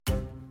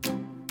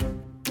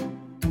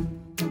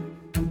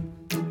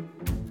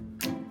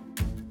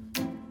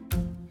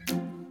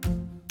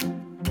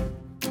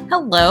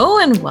Hello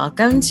and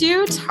welcome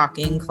to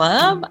Talking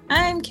Club.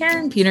 I'm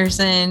Karen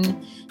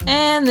Peterson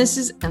and this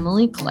is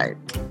Emily Clark.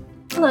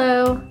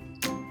 Hello.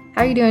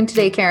 How are you doing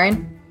today,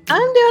 Karen?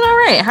 I'm doing all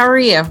right. How are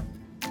you?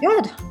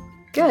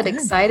 Good.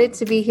 Excited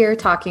to be here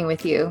talking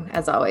with you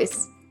as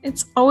always.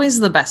 It's always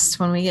the best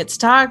when we get to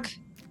talk,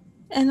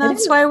 and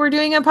that's why we're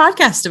doing a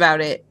podcast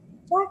about it.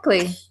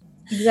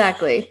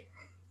 Exactly.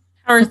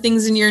 How are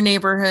things in your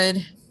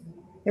neighborhood?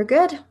 They're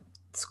good.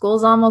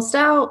 School's almost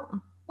out.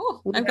 Oh,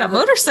 I've got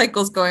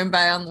motorcycles going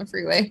by on the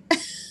freeway.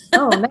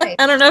 Oh, nice.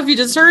 I don't know if you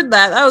just heard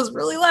that. That was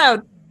really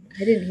loud.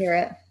 I didn't hear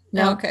it.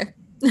 No. Okay.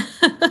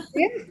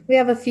 We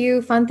have a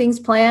few fun things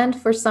planned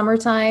for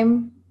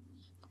summertime.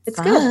 It's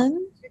good.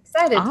 I'm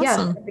excited.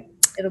 Awesome. Yeah.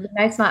 It'll be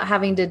nice not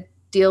having to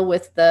deal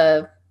with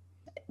the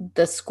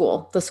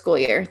school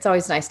year. It's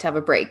always nice to have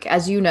a break,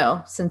 as you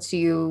know, since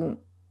you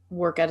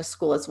work at a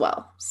school as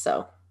well.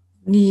 So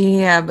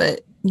yeah,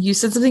 but you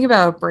said something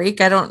about a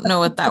break. I don't know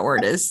what that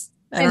word is.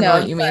 I don't know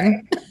what you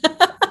mean.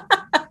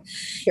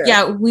 Sure.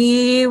 Yeah,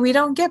 we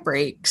don't get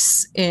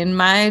breaks in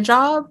my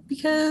job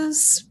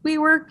because we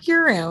work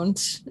year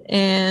round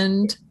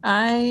and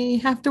I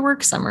have to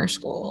work summer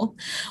school.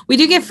 We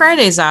do get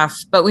Fridays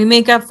off, but we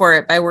make up for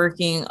it by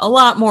working a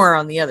lot more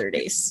on the other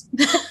days.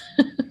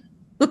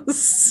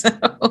 So,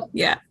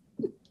 yeah.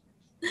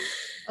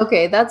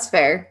 Okay, that's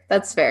fair.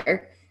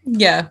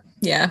 Yeah.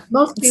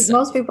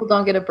 Most people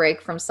don't get a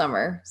break from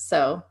summer,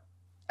 so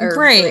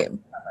right.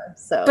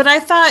 So, but I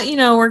thought,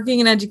 working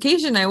in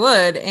education, I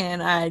would,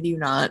 and I do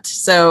not.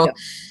 So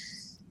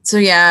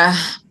yeah.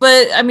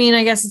 But I mean,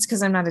 I guess it's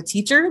because I'm not a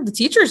teacher. The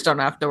teachers don't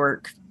have to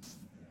work,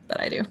 but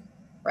I do.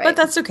 Right. But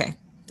that's okay.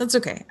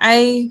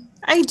 I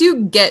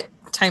do get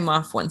time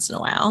off once in a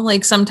while.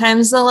 Like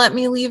sometimes they'll let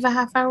me leave a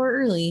half hour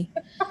early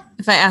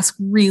if I ask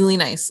really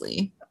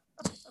nicely.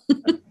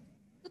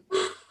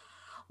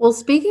 Well,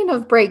 speaking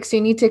of breaks,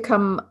 you need to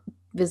come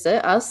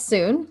visit us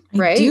soon,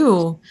 right?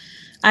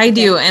 I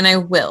do, and I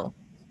will.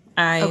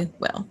 I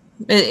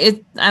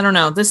don't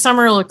know. This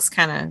summer looks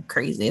kind of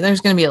crazy.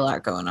 There's going to be a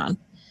lot going on.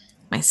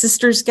 My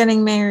sister's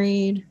getting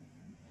married.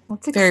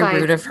 That's exciting. Very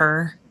rude of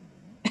her.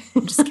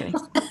 I'm just kidding.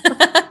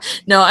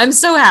 No, I'm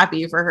so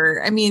happy for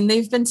her. I mean,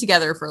 they've been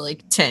together for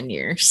like 10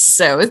 years.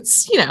 So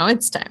it's,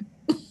 it's time.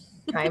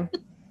 Yeah.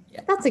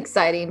 That's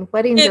exciting.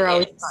 Weddings are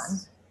always fun.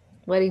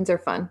 Weddings are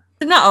fun.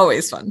 They're not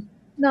always fun.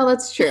 No,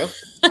 that's true.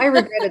 I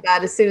regretted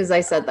that as soon as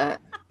I said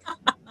that.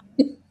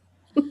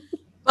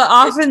 But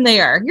often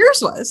they are. Yours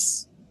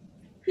was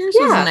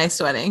a nice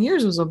wedding.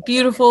 Yours was a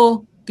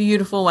beautiful,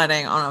 beautiful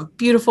wedding on a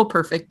beautiful,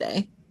 perfect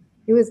day.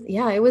 It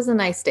was a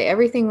nice day.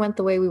 Everything went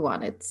the way we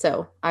wanted.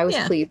 So I was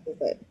pleased with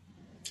it.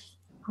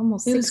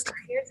 Almost 16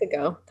 years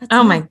ago.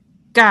 My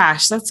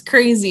gosh, that's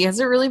crazy. Has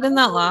it really been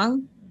that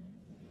long?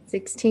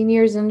 16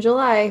 years in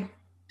July.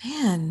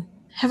 Man,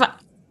 I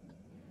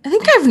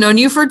think I've known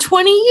you for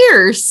 20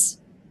 years.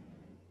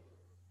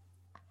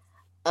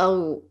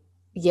 Oh,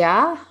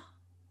 yeah?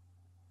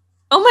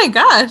 Oh my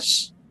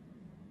gosh.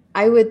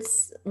 I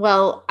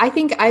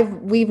think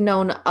we've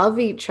known of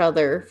each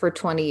other for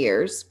 20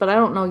 years, but I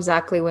don't know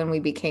exactly when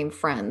we became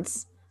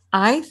friends.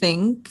 I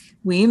think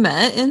we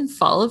met in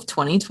fall of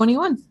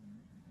 2021.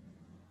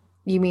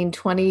 You mean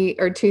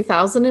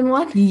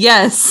 2001?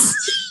 Yes.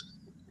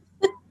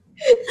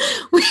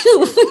 we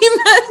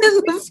met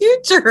in the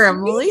future,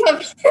 Emily.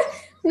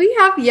 We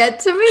have yet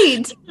to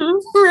meet.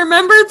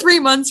 Remember 3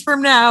 months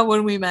from now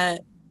when we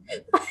met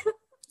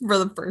for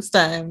the first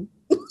time.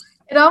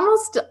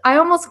 I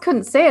almost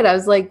couldn't say it. I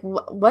was like,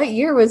 what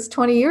year was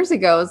 20 years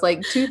ago? It was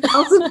like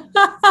 2000.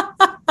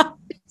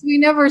 We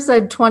never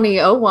said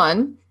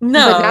 2001.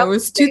 No, it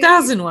was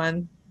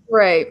 2001.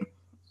 Right.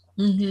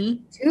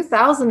 Mm-hmm.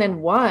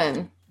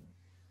 2001.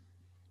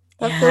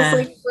 That feels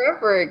like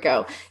forever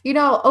ago.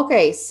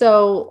 Okay,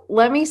 so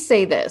let me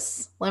say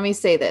this,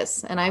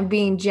 and I'm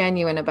being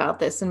genuine about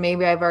this, and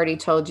maybe I've already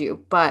told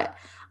you, but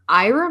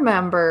I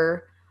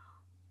remember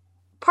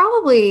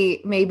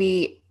probably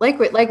maybe like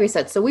we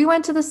said, so we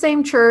went to the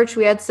same church,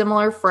 we had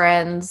similar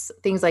friends,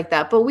 things like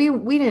that, but we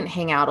didn't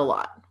hang out a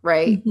lot,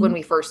 right? Mm-hmm. When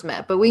we first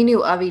met, but we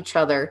knew of each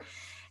other.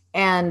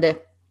 And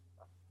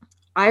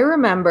I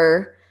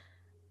remember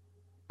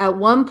at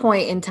one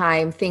point in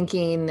time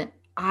thinking,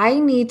 I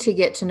need to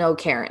get to know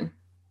Karen.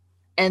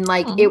 And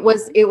like, it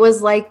was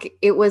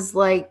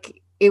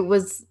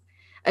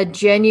a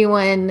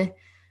genuine,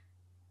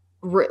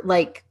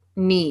 like,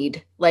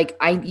 need. Like,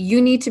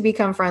 you need to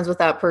become friends with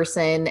that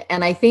person.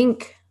 And I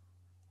think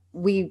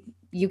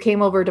you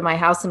came over to my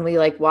house and we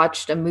like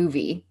watched a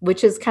movie,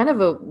 which is kind of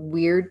a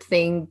weird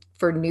thing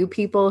for new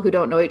people who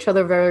don't know each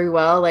other very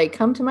well. Like,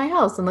 come to my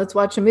house and let's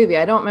watch a movie.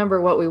 I don't remember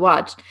what we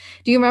watched.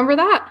 Do you remember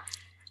that?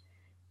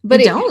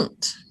 But I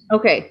don't.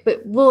 Okay.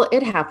 But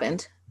it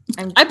happened.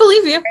 I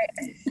believe you.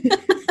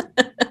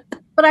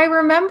 But I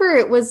remember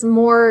it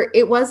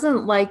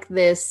wasn't like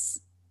this,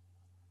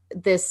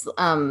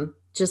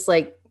 just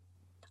like,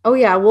 oh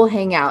yeah, we'll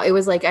hang out. It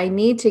was like, I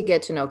need to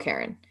get to know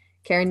Karen.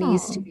 Karen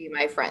needs to be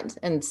my friend.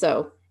 And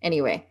so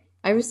anyway,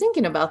 I was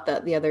thinking about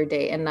that the other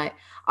day, and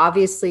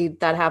obviously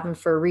that happened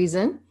for a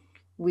reason.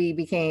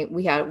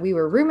 we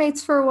were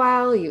roommates for a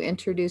while. You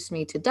introduced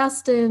me to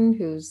Dustin,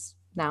 who's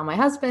now my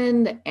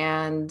husband,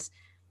 and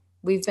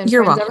we've been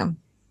You're friends welcome.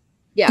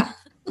 Yeah.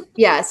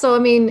 Yeah. So, I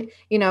mean,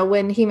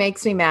 when he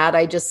makes me mad,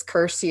 I just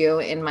curse you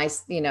in my,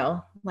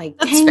 like,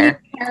 That's dang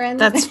fair. you, Karen.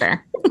 That's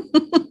fair.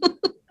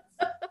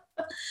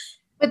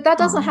 But that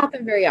doesn't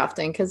happen very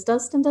often because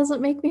Dustin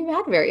doesn't make me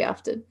mad very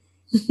often.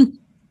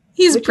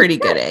 He's a pretty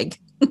good egg.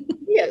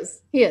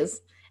 He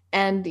is.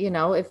 And,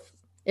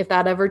 if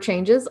that ever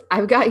changes,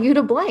 I've got you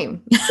to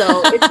blame.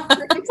 So it's a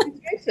perfect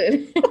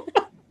situation.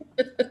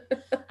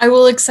 I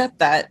will accept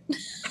that.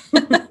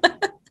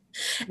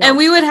 No. And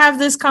we would have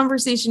this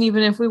conversation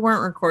even if we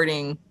weren't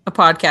recording a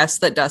podcast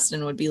that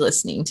Dustin would be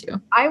listening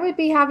to. I would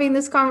be having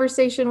this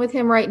conversation with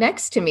him right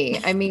next to me.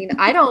 I mean,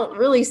 I don't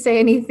really say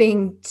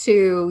anything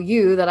to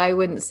you that I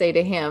wouldn't say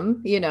to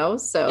him,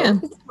 so yeah.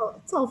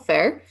 It's all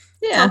fair.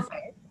 Yeah. All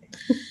fair.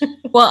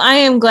 Well, I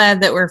am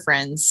glad that we're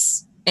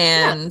friends.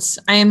 And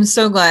I am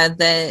so glad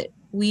that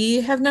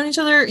we have known each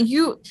other.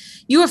 You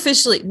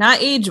officially,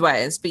 not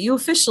age-wise, but you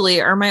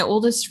officially are my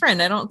oldest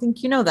friend. I don't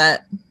think you know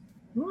that.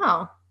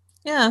 Wow.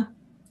 Yeah.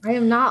 I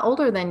am not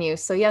older than you.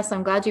 So yes,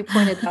 I'm glad you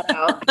pointed that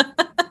out.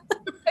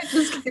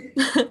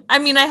 I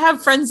mean, I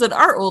have friends that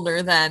are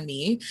older than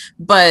me,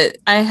 but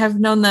I have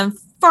known them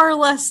far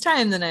less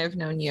time than I've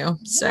known you.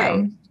 So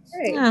right.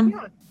 Yeah.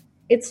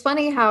 It's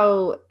funny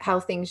how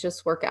things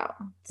just work out.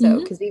 So,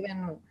 because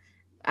even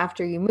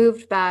after you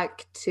moved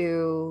back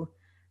to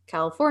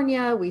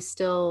California, we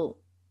still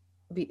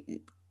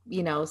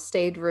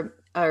stayed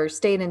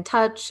in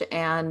touch.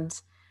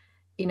 And,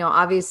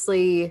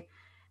 obviously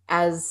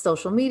as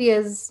social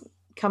medias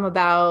come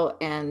about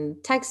and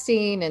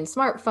texting and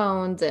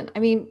smartphones, and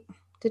we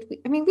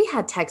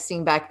had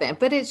texting back then,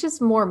 but it's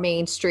just more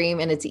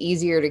mainstream and it's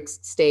easier to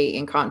stay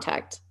in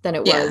contact than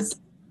it was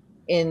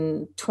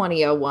in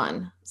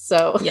 2001.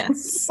 So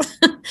yes.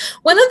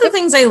 One of the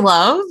things I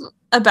love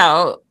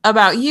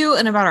about you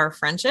and about our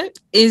friendship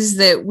is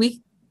that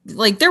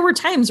there were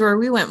times where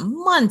we went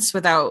months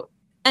without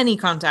any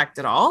contact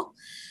at all.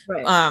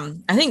 Right.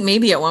 I think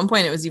maybe at one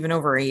point it was even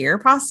over a year,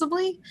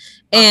 possibly.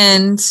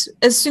 And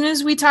as soon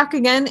as we talk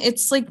again,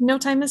 it's like no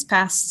time has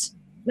passed.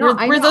 No,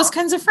 we're those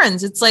kinds of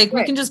friends. It's like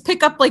we can just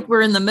pick up like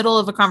we're in the middle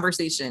of a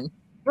conversation.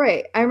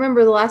 Right. I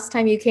remember the last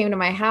time you came to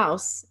my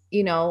house,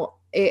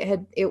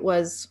 it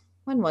was,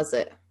 when was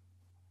it?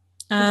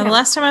 The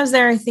last time I was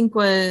there, I think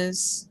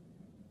was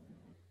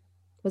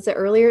it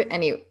earlier?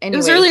 Anyway. It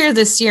was earlier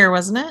this year,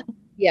 wasn't it?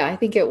 Yeah, I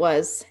think it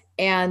was.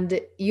 And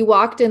you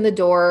walked in the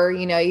door,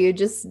 you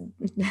just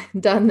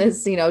done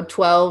this,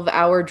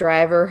 12-hour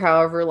drive or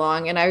however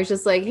long. And I was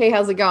just like, hey,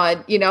 how's it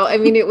going?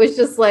 It was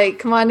just like,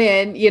 come on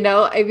in,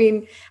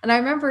 and I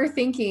remember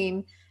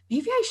thinking,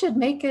 maybe I should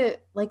make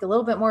it like a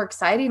little bit more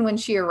exciting when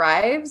she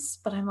arrives.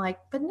 But I'm like,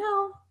 but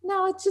no,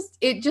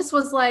 it just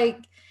was like,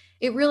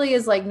 it really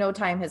is like no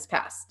time has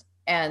passed.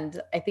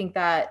 And I think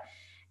that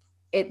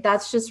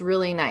that's just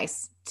really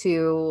nice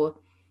to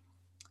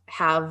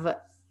have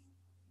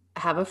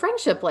a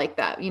friendship like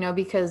that,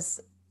 because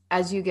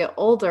as you get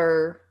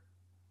older,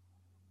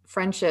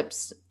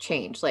 friendships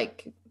change.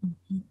 Like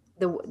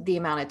the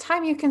amount of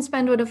time you can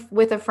spend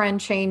with a friend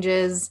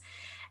changes.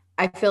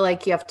 I feel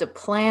like you have to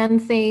plan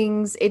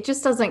things. It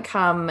just doesn't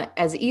come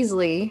as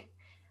easily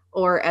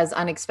or as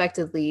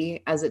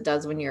unexpectedly as it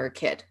does when you're a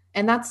kid.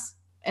 And that's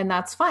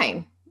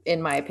fine,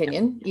 in my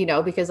opinion,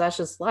 because that's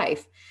just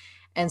life.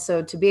 And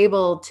so to be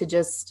able to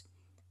just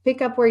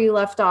pick up where you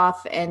left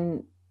off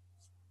and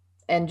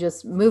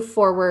just move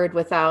forward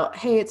without,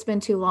 hey, it's been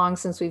too long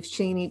since we've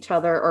seen each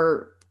other,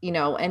 or,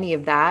 any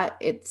of that.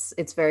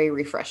 It's very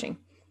refreshing.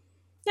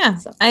 Yeah,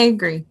 so. I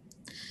agree.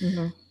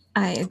 Mm-hmm.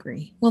 I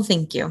agree. Well,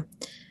 thank you.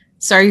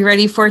 So are you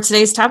ready for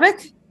today's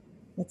topic?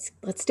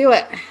 Let's do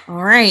it.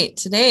 All right.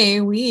 Today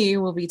we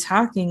will be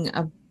talking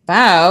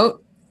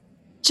about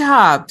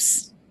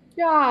jobs.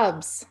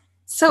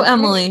 So okay.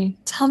 Emily,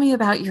 tell me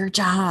about your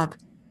job.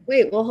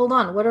 Wait, well, hold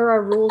on. What are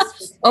our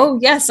rules? Oh,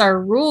 yes, our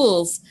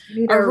rules.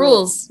 Our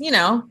rules.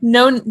 No,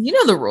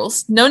 the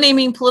rules. No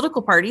naming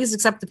political parties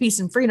except the Peace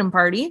and Freedom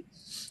Party.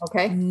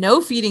 Okay.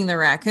 No feeding the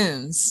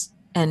raccoons,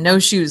 and no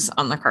shoes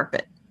on the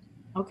carpet.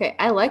 Okay,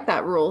 I like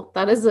that rule.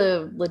 That is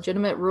a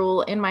legitimate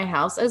rule in my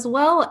house, as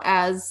well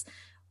as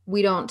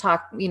we don't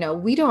talk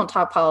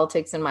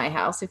politics in my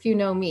house. If you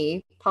know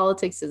me,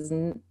 politics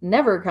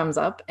never comes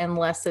up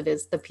unless it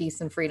is the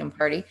Peace and Freedom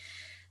Party.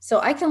 So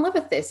I can live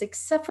with this,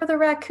 except for the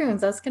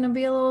raccoons. That's going to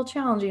be a little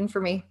challenging for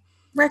me.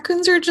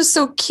 Raccoons are just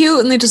so cute,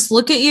 and they just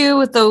look at you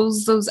with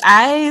those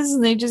eyes,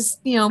 and they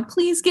just,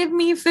 please give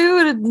me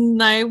food,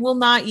 and I will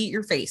not eat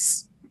your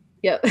face.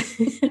 Yep.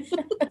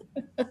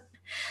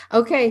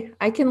 Okay,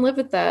 I can live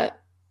with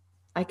that.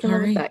 Live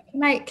with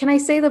that. Can I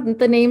say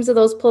the names of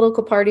those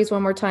political parties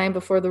one more time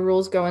before the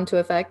rules go into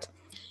effect?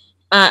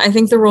 I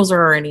think the rules are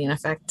already in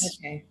effect.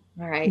 Okay.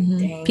 All right. Mm-hmm.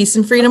 Dang. Peace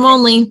and freedom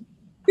only.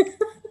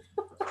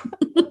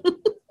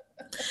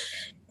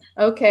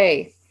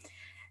 Okay.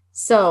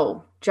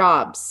 So,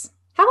 jobs.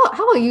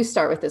 How about you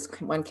start with this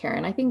one,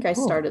 Karen? I think I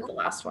started the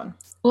last one.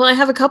 Well, I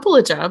have a couple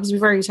of jobs.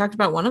 We've already talked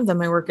about one of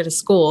them. I work at a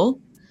school,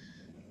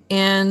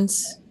 and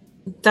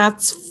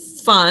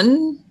that's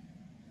fun.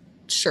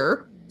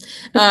 Sure.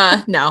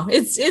 No,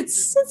 it's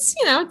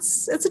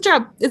it's a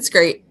job. It's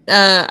great.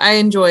 I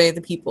enjoy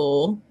the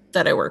people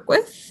that I work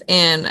with,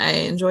 and I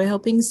enjoy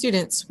helping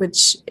students,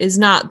 which is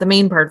not the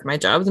main part of my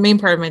job. The main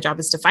part of my job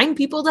is to find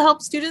people to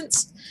help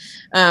students.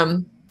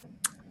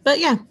 But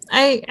yeah,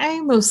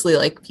 I mostly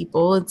like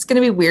people. It's going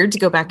to be weird to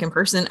go back in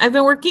person. I've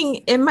been working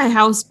in my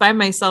house by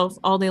myself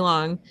all day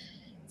long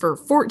for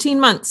 14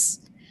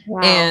 months.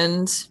 Wow.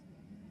 And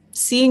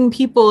seeing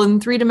people in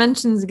 3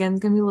 dimensions again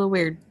is going to be a little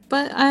weird,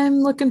 but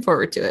I'm looking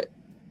forward to it.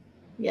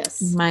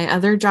 Yes. My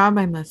other job,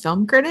 I'm a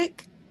film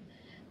critic,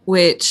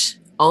 which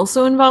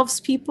also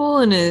involves people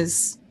and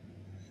is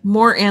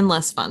more and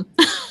less fun.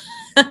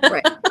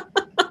 Right.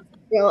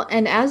 Well,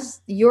 and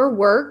as your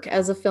work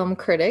as a film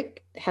critic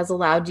has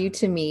allowed you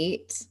to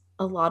meet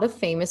a lot of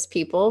famous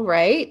people,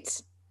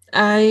 right?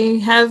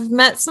 I have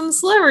met some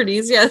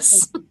celebrities,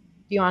 yes. Do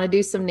you want to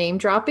do some name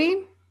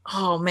dropping?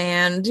 Oh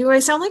man, do I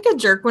sound like a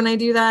jerk when I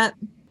do that?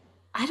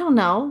 I don't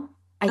know.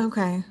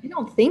 Okay. I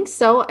don't think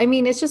so. I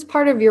mean, it's just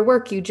part of your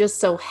work. You just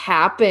so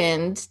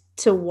happened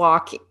to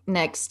walk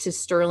next to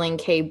Sterling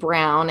K.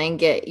 Brown and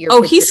get your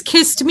Oh, he's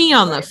kissed me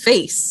on the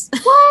face.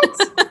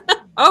 What?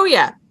 Oh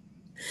yeah.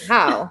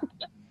 How?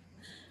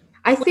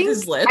 I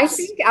think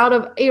out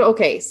of,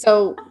 okay,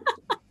 so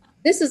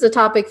this is a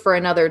topic for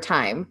another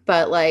time,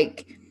 but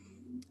like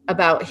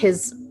about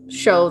his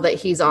show that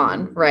he's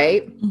on,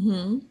 right?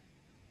 Mm-hmm.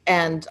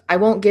 And I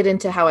won't get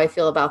into how I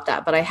feel about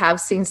that, but I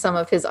have seen some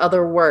of his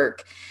other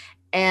work.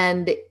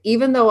 And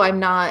even though I'm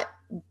not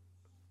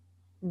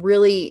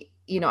really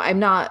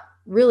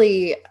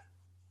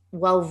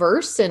well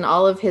versed in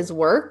all of his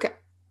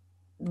work,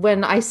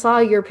 when I saw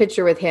your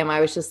picture with him, I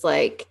was just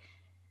like,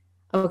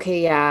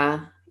 okay,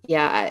 yeah,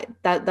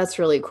 that's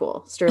really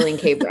cool. Sterling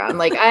K. Brown.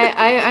 Like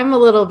I'm a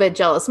little bit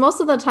jealous. Most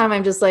of the time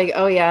I'm just like,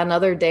 oh yeah,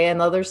 another day,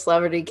 another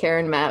celebrity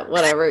Karen met,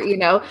 whatever,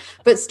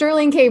 but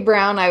Sterling K.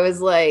 Brown, I was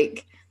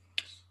like,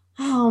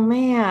 oh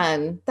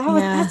man,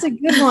 that's a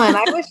good one.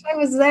 I wish I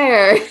was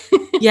there.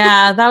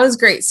 Yeah, that was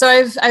great. So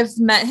I've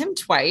met him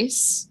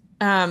twice.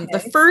 Okay. The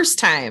first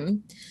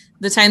time,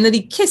 the time that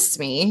he kissed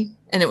me,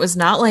 and it was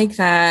not like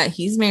that.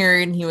 He's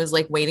married and he was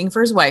like waiting for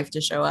his wife to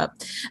show up.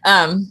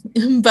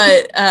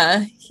 But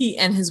he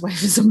and his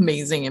wife is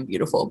amazing and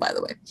beautiful, by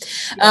the way.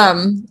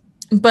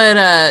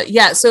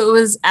 Yeah. So it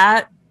was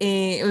at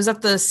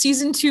the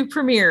season 2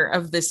 premiere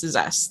of This Is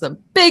Us, the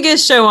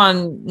biggest show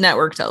on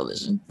network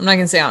television. I'm not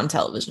going to say on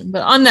television,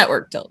 but on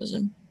network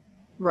television.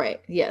 Right.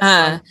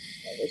 Yes.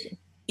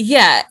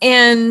 Yeah.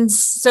 And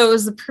so it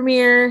was the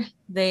premiere.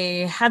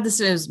 They had this,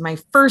 it was my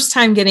first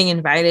time getting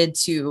invited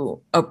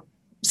to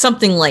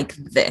something like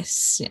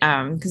this.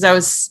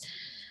 Because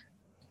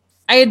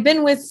I had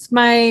been with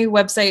my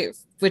website,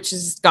 which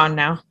is gone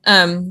now,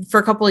 for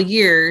a couple of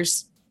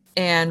years.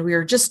 And we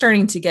were just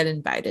starting to get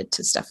invited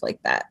to stuff like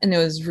that. And it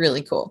was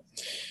really cool.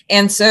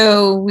 And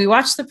so we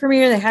watched the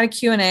premiere, they had a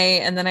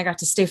Q&A, and then I got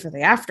to stay for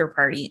the after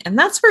party. And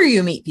that's where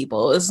you meet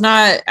people. It's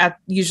not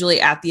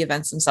usually at the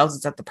events themselves.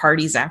 It's at the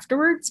parties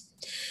afterwards.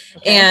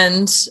 Okay.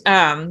 And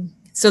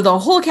so the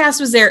whole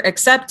cast was there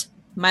except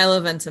Milo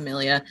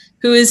Ventimiglia,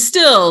 who is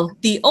still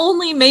the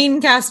only main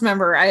cast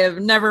member I have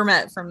never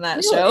met from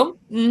that show.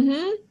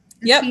 Mm-hmm.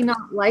 Did he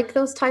not like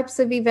those types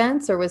of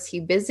events, or was he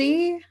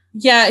busy?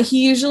 Yeah,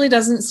 he usually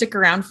doesn't stick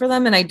around for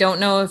them. And I don't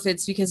know if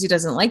it's because he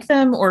doesn't like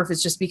them or if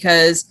it's just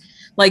because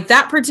like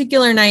that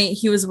particular night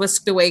he was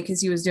whisked away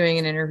because he was doing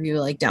an interview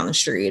like down the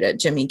street at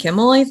Jimmy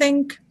Kimmel, I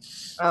think.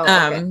 Oh,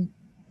 okay.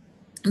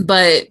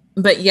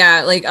 But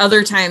yeah, like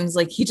other times,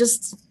 like he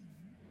just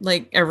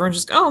like everyone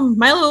just, oh,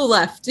 Milo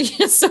left.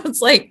 So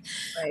it's like,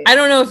 right. I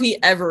don't know if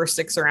he ever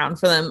sticks around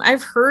for them.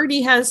 I've heard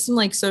he has some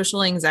like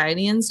social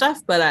anxiety and stuff,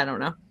 but I don't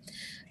know.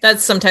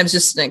 That's sometimes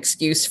just an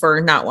excuse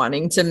for not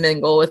wanting to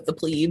mingle with the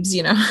plebes,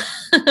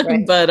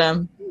 Right. But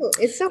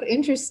it's so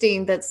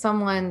interesting that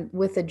someone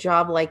with a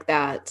job like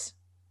that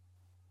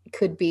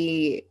could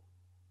be,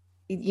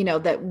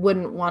 that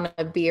wouldn't want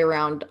to be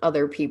around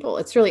other people.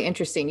 It's really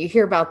interesting. You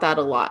hear about that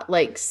a lot,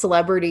 like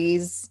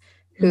celebrities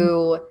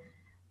who,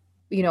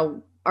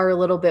 are a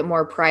little bit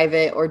more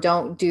private or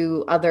don't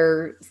do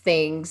other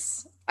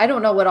things. I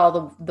don't know what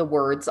all the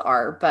words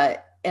are,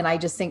 and I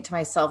just think to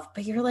myself,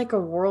 but you're like a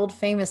world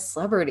famous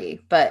celebrity,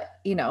 but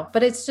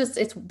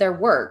it's their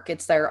work.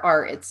 It's their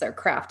art. It's their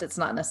craft. It's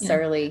not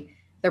necessarily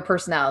their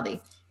personality.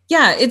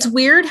 Yeah. It's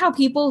weird how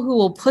people who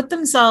will put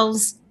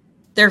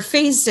their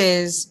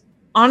faces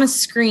on a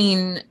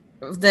screen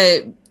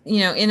that,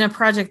 in a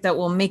project that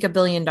will make $1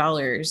 billion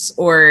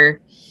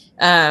or,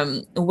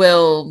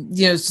 will,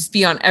 just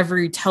be on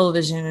every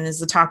television and is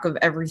the talk of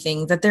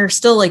everything, that they're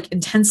still like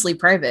intensely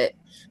private.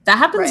 That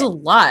happens a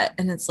lot.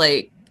 And it's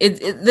like,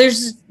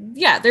 there's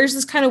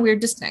this kind of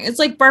weird disconnect. It's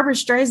like Barbra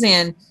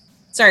Streisand.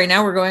 Sorry,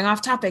 now we're going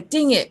off topic.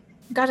 Dang it.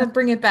 Got to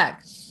bring it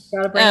back.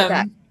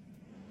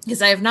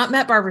 because I have not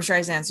met Barbara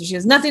Streisand, so she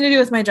has nothing to do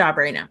with my job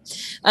right now.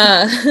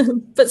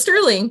 But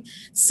Sterling,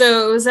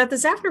 so it was at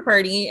this after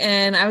party,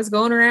 and I was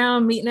going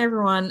around meeting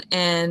everyone,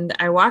 and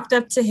I walked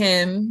up to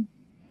him,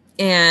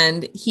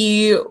 and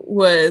he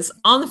was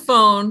on the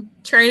phone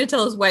trying to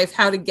tell his wife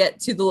how to get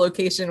to the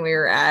location we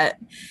were at.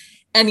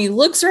 And he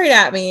looks right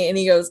at me and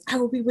he goes, "I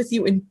will be with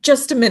you in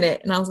just a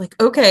minute." And I was like,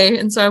 okay.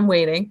 And so I'm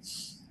waiting.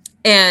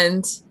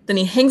 And then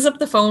he hangs up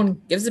the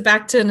phone, gives it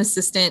back to an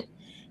assistant,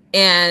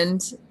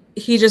 and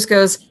he just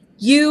goes,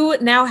 "You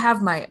now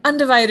have my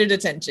undivided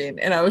attention."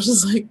 And I was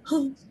just like,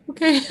 oh,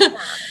 okay.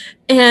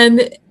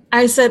 And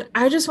I said,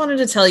 "I just wanted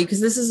to tell you,"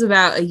 because this is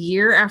about a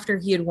year after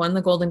he had won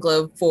the Golden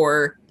Globe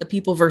for The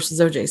People versus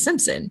O.J.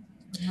 Simpson.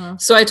 Uh-huh.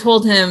 So I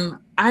told him,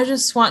 "I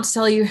just want to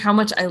tell you how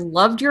much I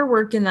loved your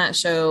work in that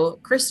show.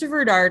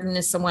 Christopher Darden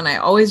is someone I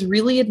always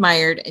really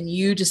admired, and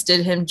you just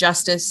did him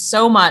justice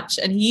so much."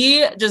 And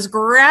he just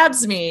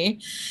grabs me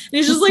and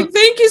he's just like,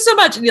 "Thank you so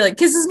much." And he like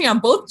kisses me on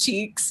both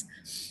cheeks.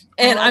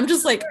 And I'm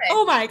just like,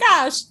 oh my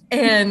gosh.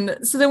 And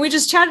so then we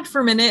just chatted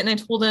for a minute, and I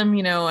told him,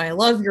 you know, "I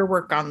love your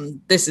work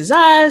on This Is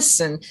Us."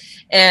 And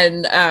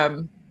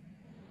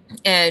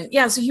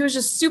yeah, so he was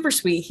just super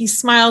sweet. He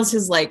smiles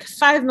his like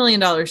 $5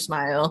 million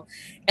smile.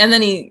 And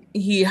then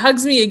he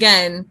hugs me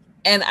again,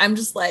 and I'm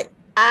just like,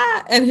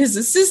 ah. And his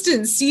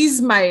assistant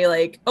sees my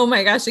like, oh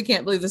my gosh, I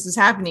can't believe this is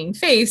happening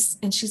face.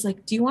 And she's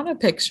like, "Do you want a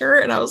picture?"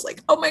 And I was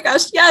like, oh my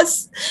gosh,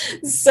 yes.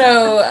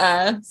 So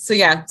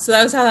yeah, so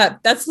that was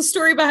that's the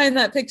story behind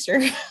that picture.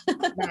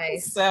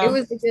 Nice. So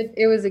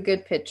it was a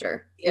good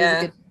picture.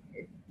 Yeah.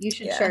 You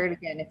should share it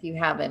again if you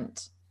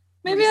haven't.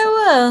 Maybe I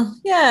will.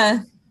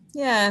 Yeah.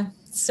 Yeah.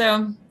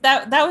 So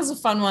that was a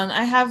fun one.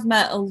 I have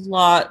met a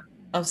lot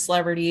of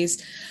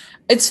celebrities.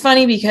 It's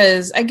funny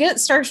because I get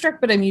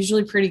starstruck, but I'm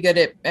usually pretty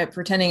good at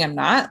pretending I'm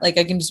not. Like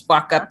I can just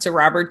walk up to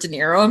Robert De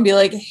Niro and be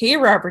like, "Hey,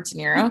 Robert De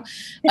Niro."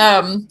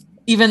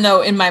 Even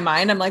though in my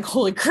mind, I'm like,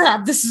 holy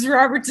crap, this is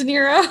Robert De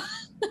Niro.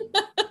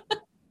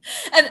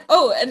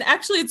 And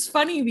actually it's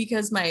funny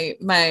because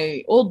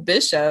my old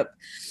bishop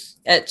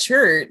at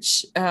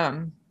church,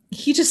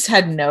 he just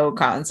had no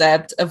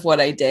concept of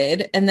what I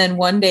did. And then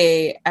one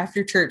day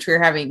after church, we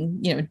were having,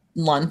 you know,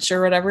 lunch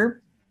or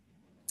whatever,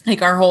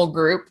 like our whole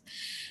group.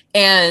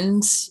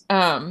 And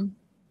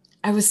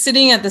I was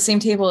sitting at the same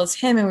table as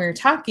him, and we were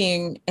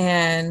talking,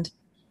 and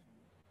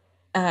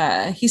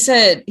he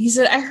said,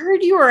 "I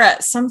heard you were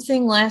at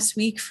something last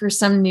week for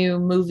some new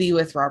movie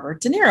with Robert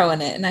De Niro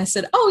in it." And I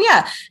said, "Oh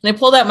yeah." And I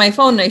pulled out my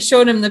phone and I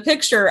showed him the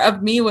picture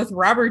of me with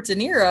Robert De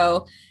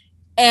Niro,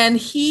 and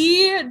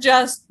he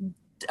just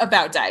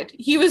about died.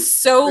 He was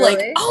so really?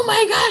 Like, "Oh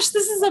my gosh,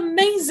 this is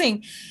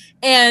amazing."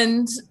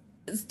 And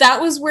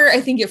that was where I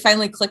think it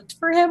finally clicked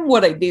for him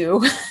what I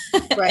do.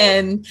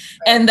 Right.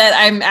 and that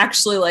I'm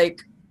actually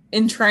like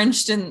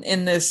entrenched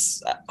in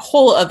this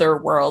whole other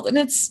world. And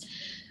it's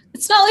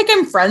not like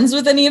I'm friends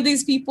with any of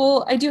these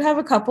people. I do have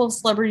a couple of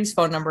celebrities'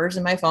 phone numbers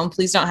in my phone.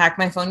 Please don't hack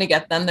my phone to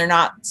get them. They're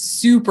not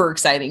super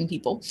exciting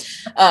people.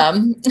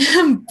 But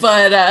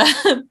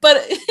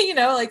you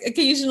know, like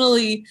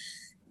occasionally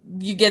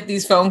you get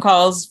these phone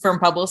calls from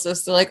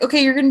publicists. They're like,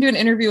 "Okay, you're going to do an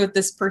interview with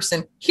this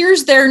person.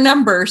 Here's their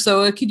number.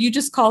 So could you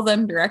just call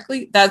them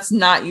directly?" That's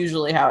not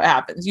usually how it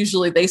happens.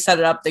 Usually they set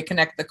it up, they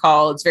connect the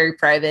call. It's very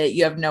private.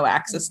 You have no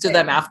access to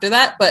them after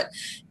that. But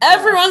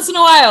every once in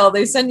a while,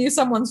 they send you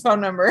someone's phone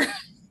number.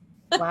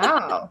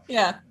 Wow.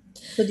 Yeah.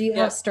 So do you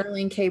have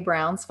Sterling K.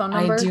 Brown's phone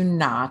number? I do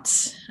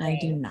not. I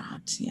do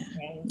not. Yeah.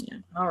 Okay. Yeah.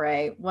 All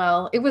right.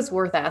 Well, it was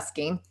worth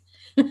asking.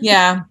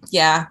 Yeah.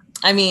 Yeah.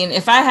 I mean,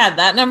 if I had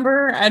that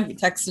number, I'd be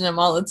texting him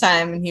all the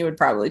time and he would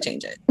probably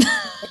change it.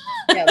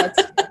 Yeah,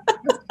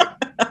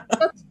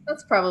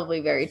 that's probably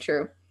very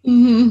true.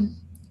 Mm-hmm.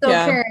 So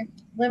Karen,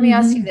 let me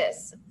ask you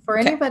this. For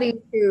anybody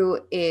who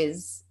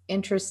is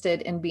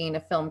interested in being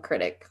a film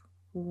critic,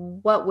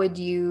 what would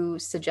you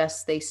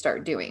suggest they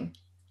start doing?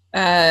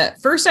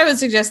 First, I would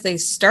suggest they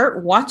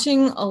start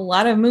watching a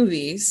lot of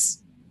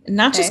movies,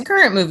 not just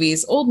current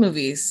movies, old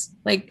movies.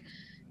 Like,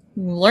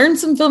 learn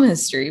some film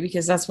history,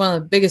 because that's one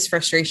of the biggest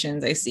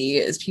frustrations I see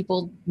is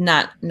people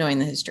not knowing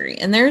the history.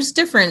 And there's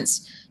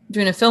difference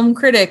between a film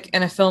critic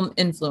and a film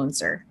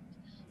influencer.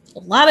 A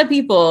lot of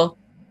people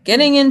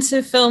getting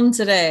into film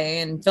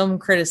today and film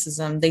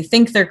criticism, they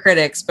think they're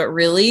critics, but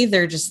really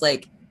they're just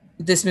like,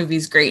 "This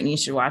movie's great and you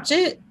should watch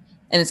it."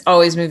 And it's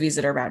always movies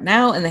that are about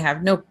now, and they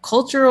have no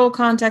cultural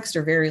context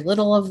or very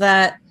little of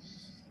that,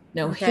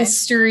 no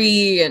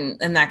history and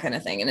that kind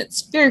of thing. And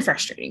it's very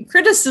frustrating.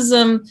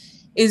 Criticism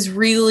is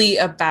really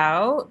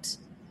about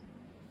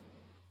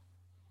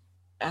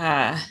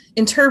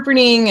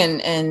interpreting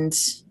and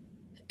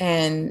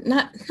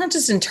not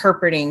just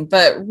interpreting,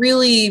 but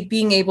really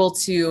being able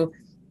to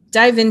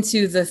dive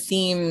into the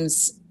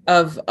themes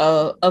of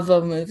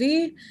a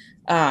movie,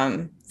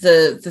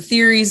 the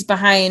theories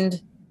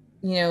behind,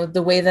 you know,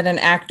 the way that an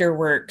actor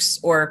works,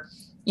 or,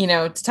 you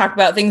know, to talk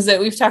about things that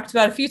we've talked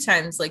about a few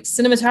times, like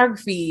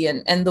cinematography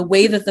and the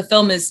way that the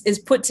film is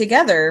put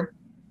together.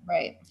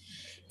 Right.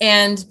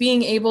 and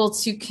being able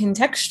to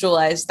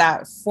contextualize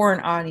that for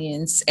an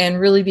audience and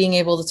really being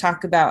able to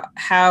talk about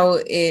how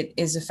it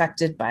is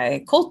affected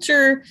by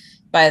culture,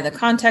 by the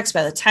context,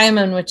 by the time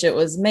in which it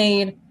was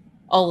made,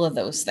 all of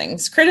those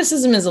things.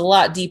 Criticism is a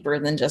lot deeper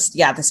than just,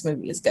 yeah, this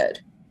movie is good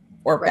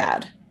or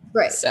bad.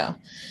 Right. So,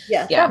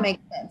 yeah, that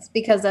makes sense,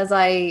 because as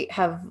I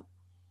have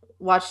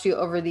watched you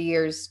over the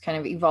years kind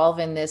of evolve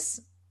in this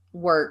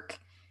work,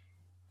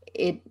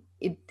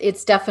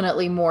 it's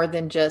definitely more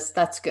than just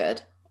that's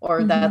good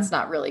or that's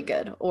not really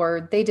good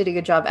or they did a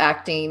good job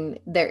acting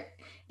there.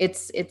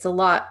 It's a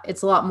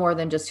lot more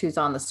than just who's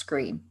on the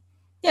screen.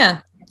 Yeah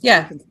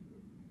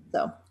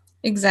So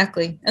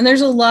exactly. And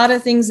there's a lot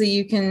of things that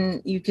you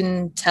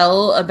can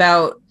tell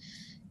about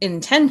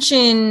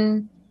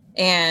intention.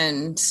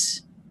 And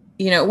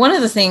one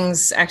of the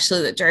things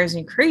actually that drives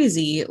me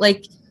crazy,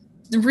 like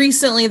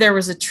recently there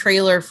was a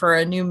trailer for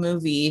a new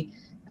movie.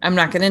 I'm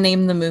not going to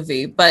name the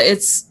movie, but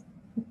it's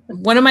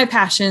one of my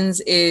passions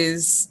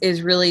is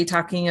really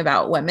talking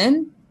about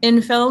women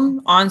in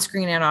film, on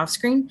screen and off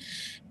screen.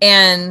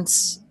 And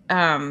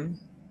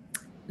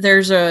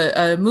there's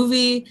a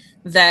movie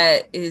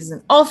that is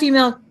an all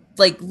female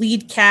like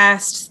lead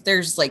cast.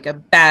 There's like a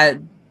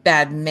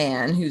bad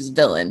man who's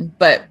villain,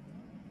 but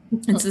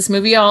it's this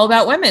movie all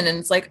about women. And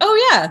it's like,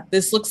 oh yeah,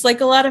 this looks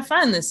like a lot of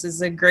fun. This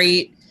is a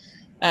great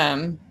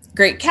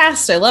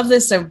cast. I love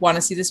this. I want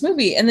to see this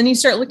movie. And then you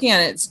start looking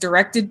at it. It's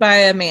directed by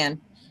a man,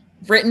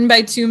 written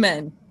by 2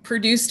 men,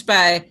 produced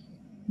by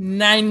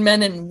 9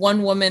 men and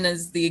 1 woman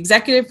as the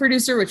executive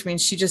producer, which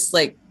means she just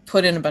like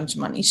put in a bunch of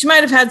money. She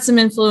might have had some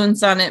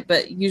influence on it,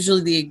 but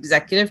usually the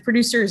executive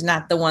producer is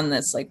not the one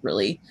that's like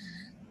really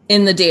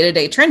in the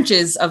day-to-day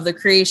trenches of the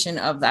creation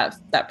of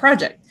that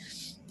project.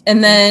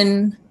 And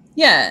then,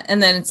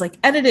 and then it's like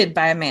edited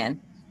by a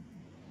man.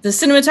 The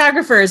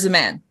cinematographer is a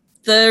man.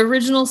 The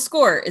original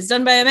score is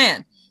done by a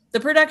man. The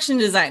production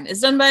design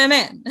is done by a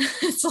man.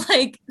 It's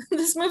like,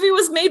 this movie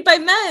was made by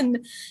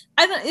men.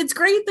 It's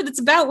great that it's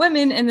about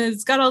women and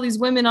it's got all these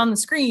women on the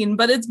screen,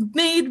 but it's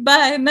made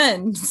by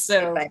men.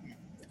 So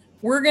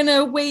we're going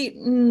to wait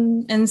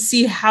and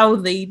see how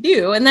they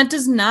do. And that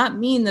does not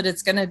mean that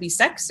it's going to be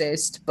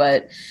sexist,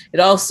 but it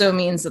also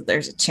means that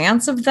there's a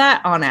chance of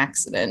that on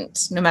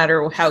accident, no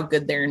matter how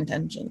good their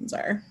intentions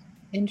are.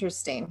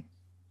 Interesting.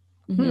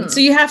 So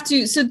you have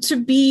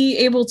to be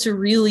able to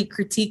really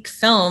critique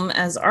film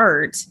as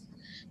art,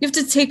 you have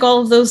to take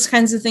all of those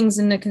kinds of things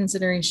into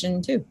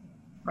consideration too.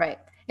 Right.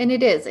 And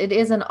it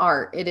is an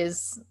art. It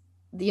is,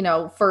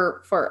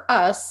 for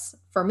us,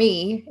 for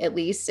me, at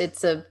least,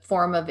 it's a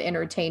form of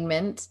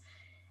entertainment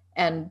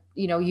and,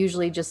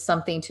 usually just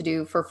something to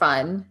do for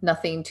fun,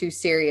 nothing too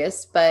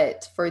serious.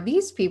 But for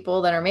these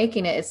people that are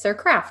making it, it's their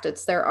craft,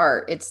 it's their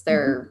art, it's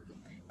their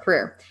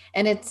career.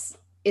 And it's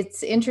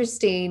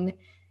interesting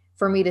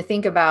for me to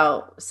think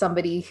about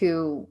somebody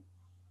who,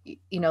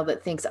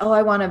 that thinks, oh,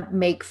 I want to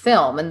make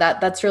film. And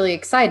that's really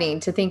exciting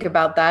to think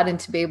about that and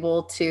to be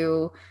able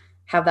to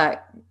have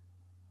that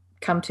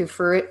come to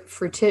fruition,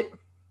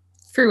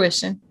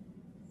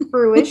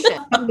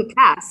 come to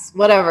pass,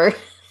 whatever.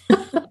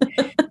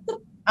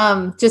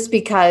 Just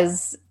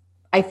because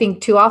I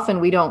think too often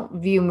we don't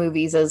view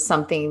movies as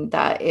something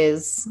that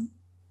is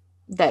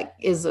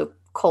a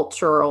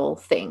cultural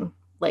thing.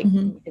 Like,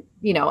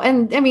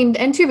 and I mean,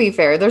 and to be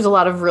fair, there's a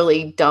lot of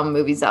really dumb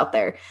movies out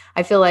there.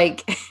 I feel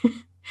like,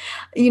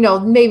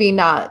 maybe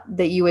not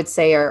that you would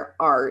say are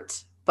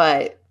art,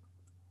 but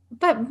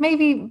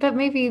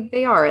maybe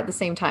they are at the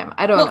same time.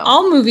 I don't know.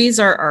 All movies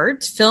are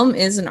art. Film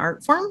is an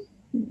art form,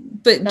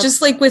 but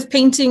just like with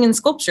painting and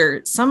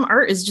sculpture, some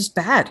art is just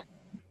bad.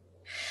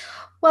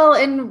 Well,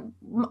 and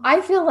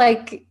I feel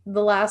like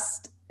the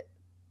last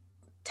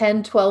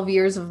 10, 12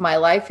 years of my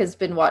life has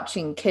been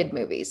watching kid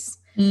movies.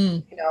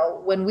 When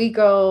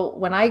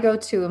I go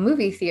to a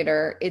movie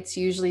theater, it's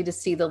usually to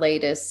see the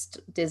latest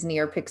Disney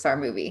or Pixar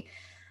movie.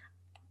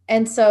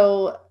 And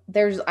so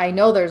I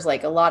know there's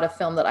like a lot of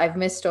film that I've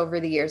missed over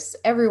the years.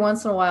 Every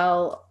once in a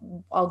while,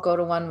 I'll go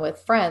to one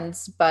with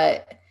friends,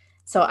 but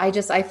so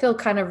I feel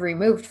kind of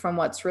removed from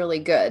what's really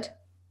good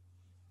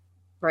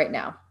right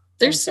now.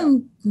 There's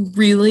some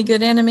really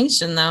good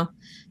animation though.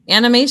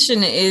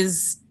 Animation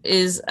is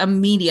a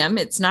medium.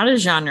 It's not a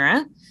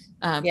genre.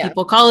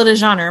 People call it a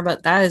genre,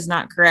 but that is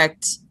not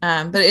correct.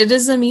 But it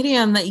is a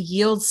medium that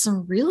yields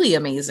some really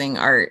amazing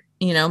art.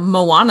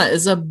 Moana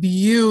is a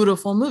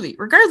beautiful movie,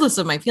 regardless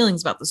of my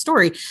feelings about the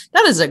story.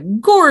 That is a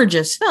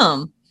gorgeous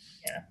film.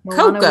 Yeah,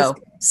 Coco,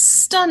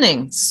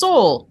 stunning.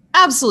 Soul,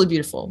 absolutely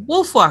beautiful.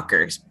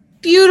 Wolfwalkers,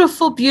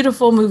 beautiful,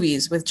 beautiful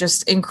movies with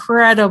just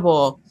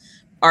incredible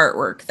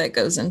artwork that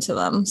goes into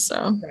them.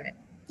 So,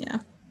 yeah.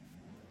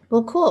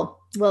 Well, cool.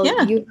 Well,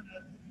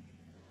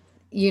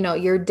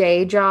 your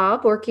day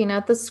job working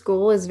at the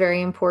school is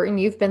very important.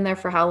 You've been there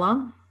for how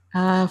long?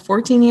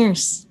 14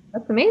 years.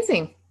 That's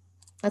amazing.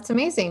 It's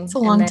a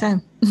long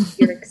time.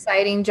 Your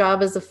exciting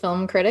job as a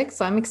film critic.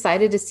 So I'm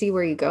excited to see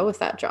where you go with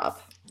that job.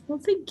 Well,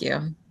 thank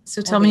you.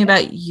 So tell me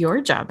about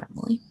your job,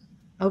 Emily.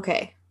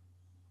 Okay.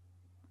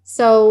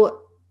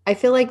 So I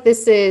feel like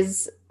this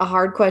is a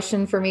hard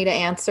question for me to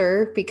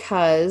answer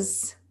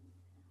because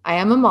I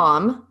am a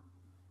mom.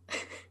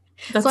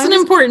 That's an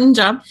important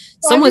job.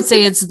 Some would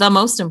say it's the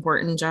most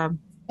important job.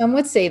 Some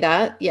would say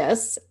that,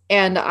 yes.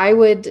 And I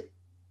would,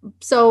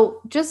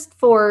 so just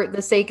for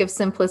the sake of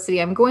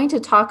simplicity, I'm going to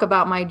talk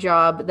about my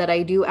job that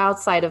I do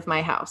outside of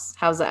my house.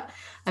 How's that?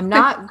 I'm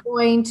not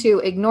going to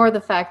ignore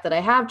the fact that I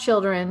have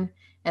children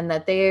and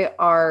that they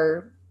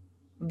are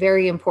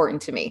very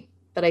important to me.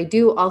 But I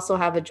do also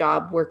have a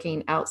job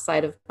working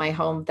outside of my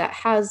home that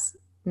has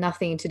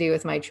nothing to do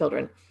with my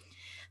children.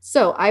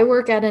 So I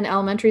work at an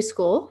elementary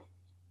school.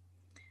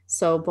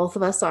 So both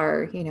of us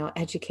are,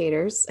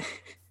 educators.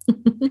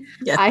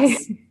 Yes.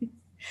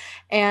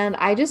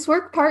 I just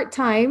work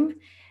part-time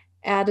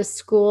at a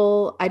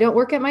school. I don't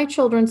work at my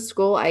children's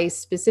school. I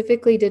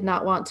specifically did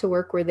not want to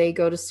work where they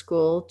go to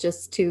school,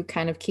 just to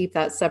kind of keep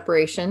that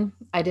separation.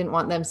 I didn't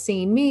want them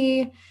seeing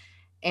me,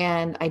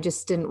 and I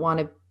just didn't want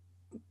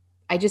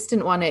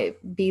to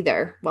be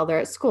there while they're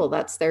at school.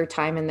 That's their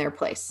time and their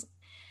place.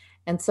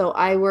 And so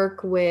I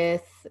work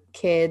with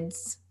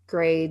kids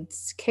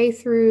grades K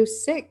through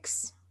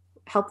 6,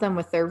 help them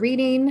with their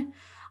reading.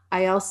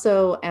 I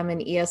also am an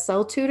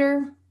ESL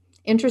tutor.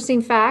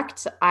 Interesting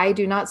fact, I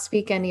do not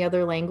speak any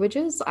other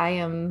languages. I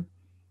am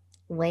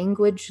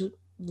language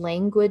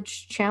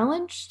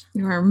challenged.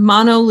 You are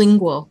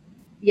monolingual.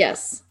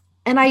 Yes.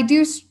 And I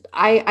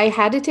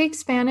had to take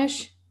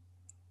Spanish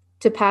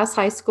to pass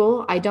high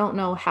school. I don't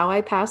know how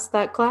I passed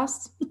that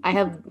class. I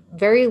have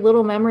very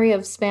little memory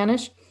of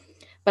Spanish,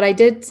 but I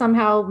did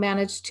somehow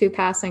manage to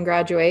pass and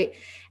graduate.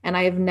 And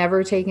I have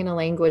never taken a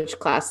language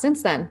class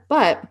since then.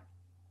 But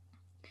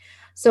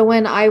so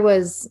when I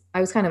was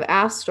kind of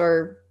asked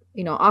or,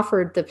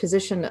 offered the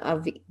position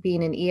of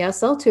being an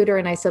ESL tutor,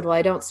 and I said, well,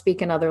 I don't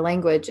speak another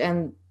language.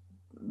 And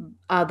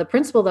the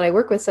principal that I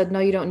work with said, no,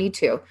 you don't need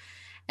to.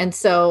 And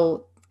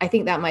so I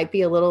think that might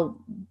be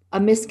a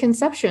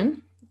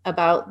misconception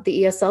about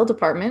the ESL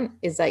department,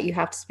 is that you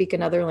have to speak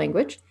another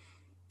language.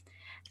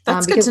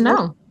 That's good to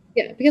know.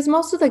 Yeah, because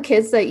most of the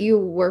kids that you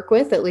work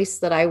with, at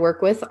least that I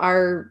work with,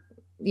 are,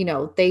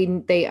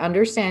 they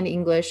understand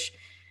English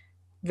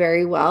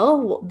very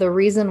well. The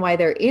reason why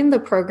they're in the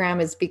program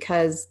is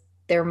because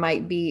there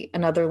might be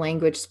another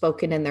language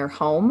spoken in their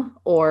home,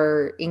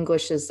 or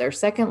English is their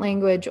second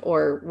language,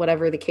 or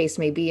whatever the case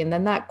may be. And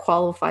then that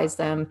qualifies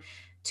them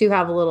to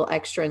have a little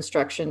extra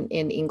instruction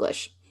in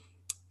English.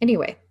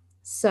 Anyway,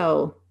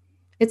 so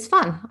it's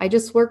fun. I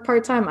just work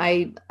part-time.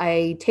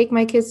 I take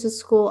my kids to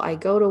school. I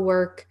go to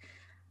work.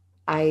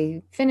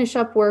 I finish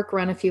up work,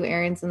 run a few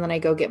errands, and then I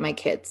go get my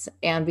kids.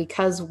 And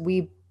because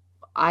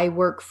I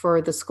work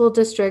for the school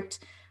district,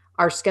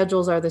 our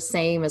schedules are the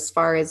same as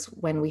far as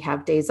when we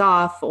have days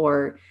off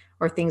or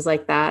things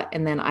like that.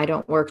 And then I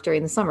don't work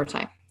during the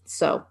summertime.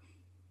 So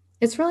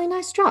it's a really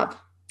nice job.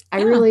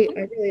 I really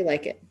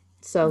like it.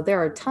 So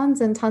there are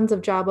tons and tons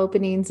of job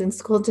openings in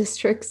school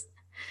districts.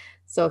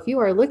 So if you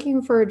are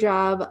looking for a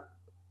job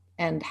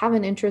and have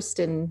an interest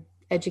in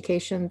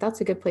education,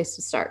 that's a good place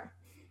to start.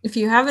 If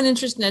you have an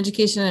interest in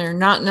education and are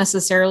not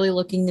necessarily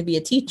looking to be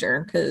a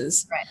teacher,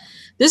 because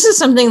this is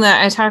something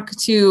that I talk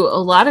to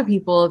a lot of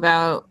people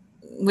about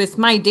with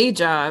my day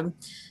job.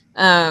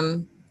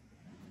 I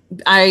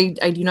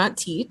do not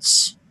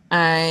teach.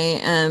 I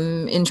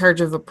am in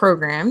charge of a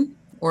program,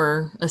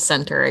 or a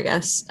center, I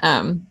guess.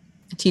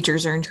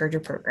 Teachers are in charge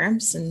of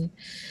programs, and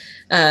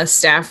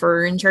staff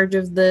are in charge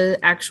of the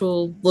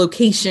actual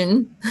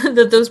location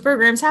that those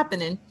programs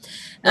happen in.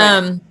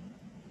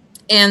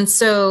 And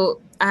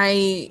so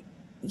I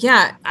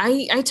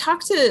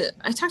talk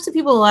to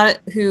people a lot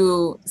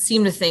who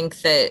seem to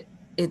think that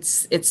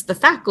it's the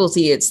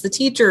faculty, it's the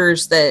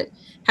teachers that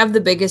have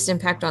the biggest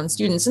impact on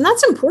students. And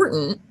that's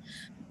important,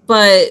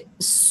 but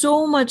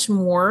so much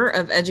more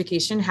of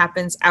education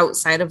happens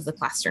outside of the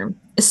classroom,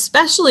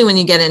 especially when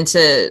you get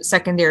into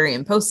secondary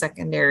and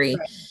post-secondary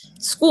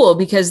school,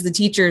 because the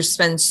teachers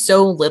spend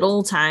so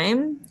little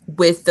time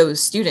with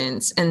those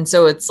students. And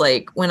so it's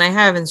like, when I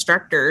have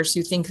instructors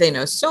who think they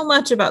know so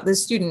much about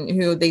this student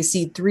who they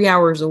see 3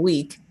 hours a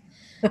week,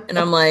 and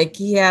I'm like,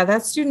 yeah,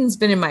 that student's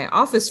been in my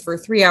office for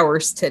 3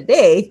 hours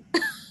today.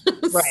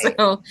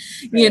 So,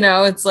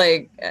 it's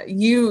like and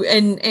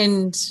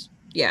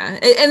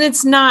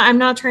it's not, I'm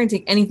not trying to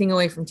take anything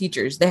away from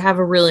teachers. They have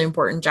a really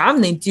important job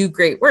and they do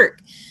great work.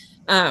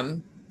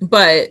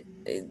 But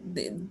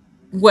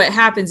what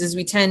happens is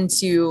we tend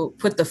to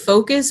put the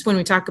focus, when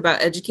we talk about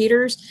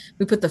educators,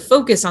 we put the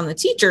focus on the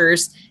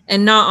teachers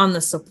and not on the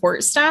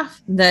support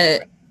staff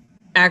that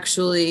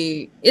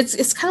actually,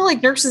 it's kind of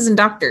like nurses and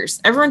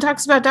doctors. Everyone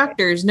talks about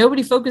doctors.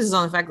 Nobody focuses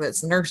on the fact that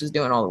it's the nurses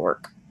doing all the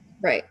work.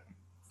 Right.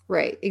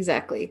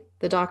 Exactly.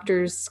 The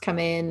doctors come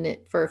in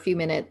for a few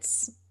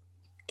minutes,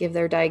 give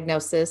their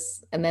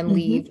diagnosis, and then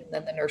leave. And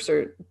then the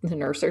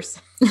nursers.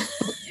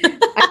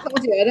 I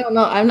told you, I don't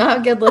know. I'm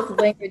not good with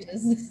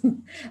languages.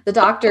 The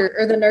doctor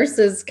or the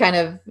nurses kind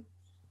of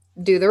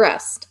do the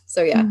rest.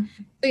 So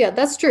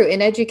that's true.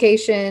 In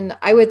education,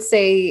 I would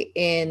say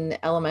in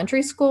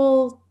elementary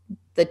school,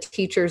 the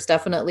teachers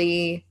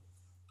definitely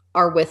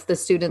are with the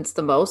students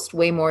the most,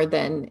 way more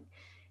than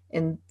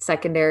in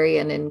secondary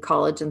and in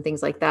college and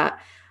things like that.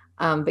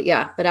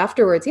 But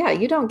afterwards,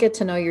 you don't get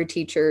to know your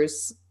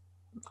teachers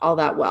all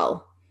that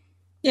well.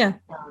 Yeah.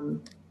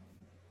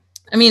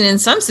 I mean, in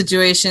some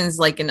situations,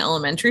 like in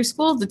elementary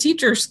school, the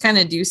teachers kind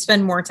of do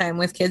spend more time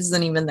with kids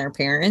than even their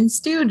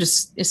parents do,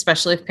 just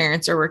especially if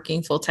parents are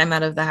working full time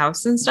out of the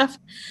house and stuff.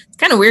 It's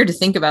kind of weird to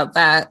think about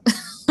that.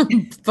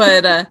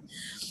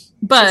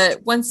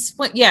 but once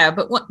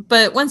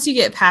you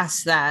get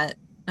past that,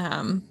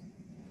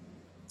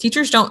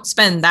 teachers don't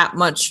spend that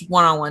much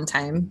one-on-one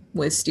time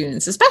with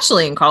students,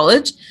 especially in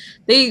college.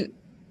 They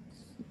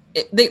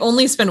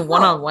only spend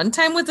one-on-one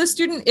time with a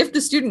student if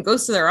the student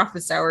goes to their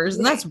office hours,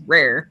 and that's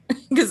rare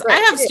because I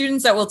have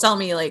students that will tell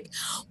me like,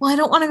 well, I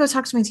don't want to go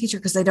talk to my teacher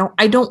because I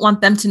don't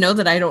want them to know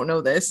that I don't know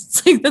this.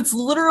 It's like, that's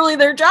literally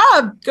their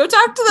job. Go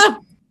talk to them.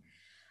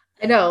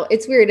 I know,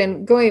 it's weird.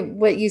 And going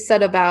what you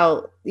said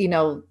about,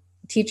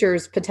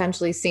 teachers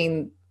potentially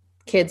seeing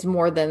kids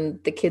more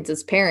than the kids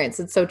as parents.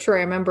 It's so true.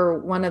 I remember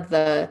one of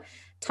the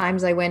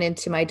times I went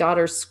into my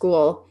daughter's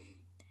school,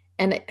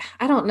 and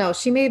I don't know,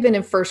 she may have been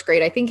in first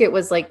grade. I think it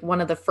was like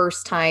one of the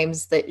first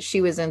times that she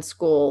was in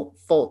school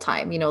full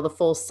time, the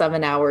full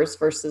 7 hours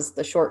versus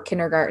the short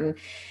kindergarten.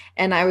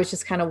 And I was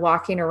just kind of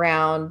walking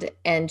around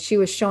and she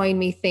was showing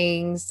me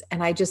things.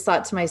 And I just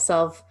thought to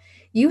myself,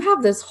 you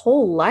have this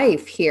whole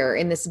life here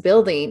in this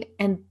building,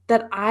 and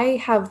that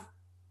I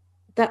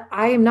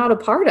am not a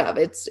part of.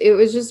 It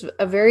was just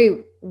a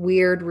very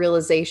weird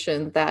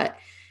realization that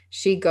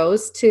she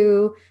goes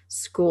to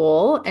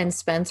school and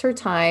spends her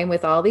time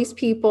with all these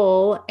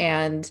people,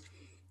 and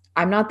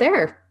I'm not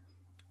there.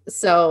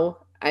 So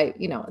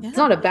it's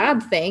not a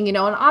bad thing, and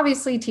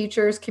obviously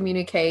teachers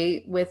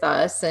communicate with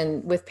us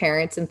and with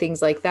parents and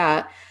things like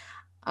that.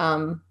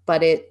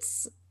 But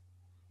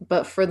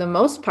for the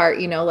most part,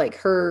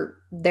 like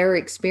their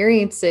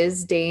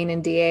experiences day in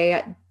and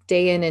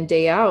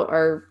day out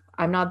are,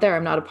 I'm not there.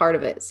 I'm not a part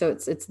of it. So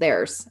it's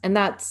theirs. And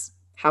that's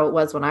how it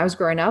was when I was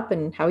growing up,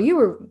 and how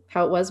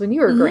it was when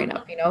you were growing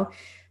up.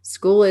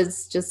 School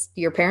is just,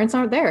 your parents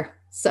aren't there.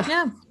 So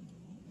yeah.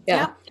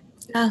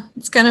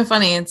 It's kind of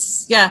funny. I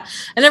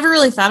never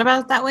really thought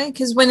about it that way,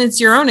 because when it's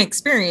your own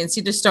experience,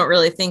 you just don't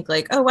really think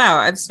like, oh wow,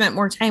 I've spent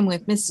more time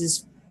with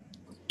Mrs.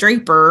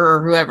 Draper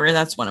or whoever.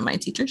 That's one of my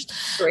teachers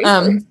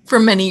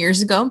from many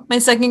years ago. My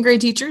second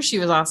grade teacher, she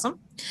was awesome.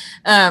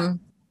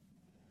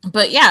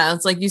 But yeah,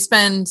 it's like you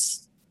spend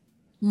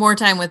more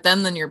time with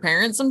them than your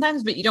parents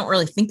sometimes, but you don't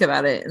really think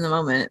about it in the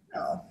moment.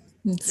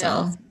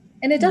 No.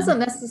 And it doesn't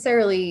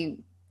necessarily,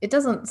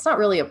 it's not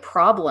really a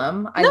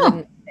problem. I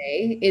wouldn't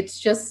say. It's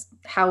just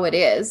how it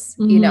is.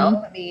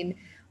 I mean,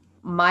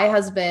 my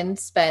husband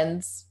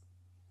spends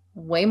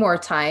way more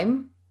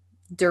time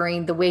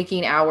during the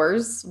waking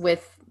hours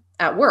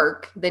at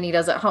work than he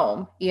does at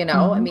home.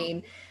 I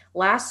mean,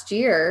 last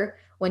year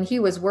when he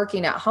was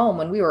working at home,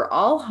 when we were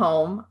all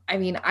home, I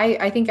mean,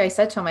 I think I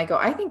said to him,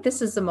 I think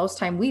this is the most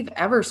time we've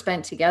ever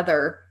spent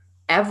together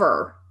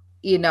ever,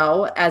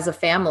 as a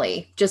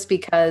family, just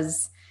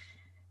because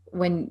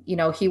when,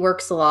 he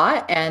works a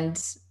lot,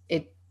 and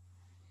it,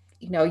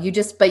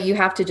 but you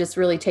have to just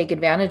really take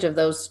advantage of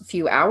those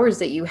few hours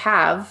that you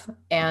have,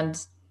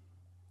 and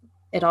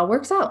it all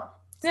works out.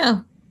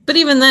 Yeah. But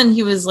even then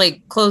he was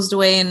like closed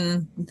away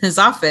in his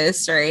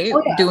office, right?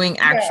 Oh, yeah. Doing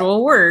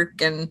actual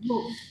work and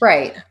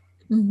right.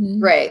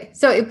 Right.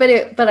 So,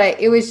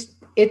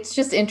 it's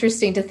just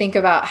interesting to think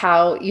about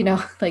how,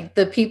 like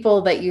the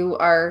people that you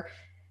are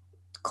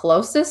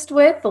closest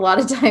with, a lot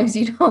of times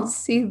you don't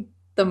see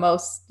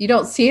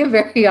it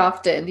very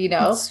often,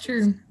 That's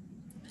true.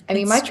 I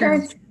mean,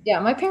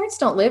 my parents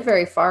don't live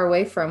very far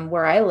away from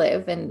where I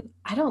live, and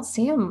I don't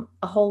see them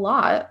a whole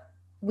lot.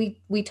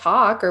 We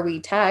talk or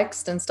we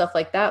text and stuff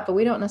like that, but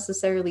we don't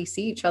necessarily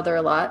see each other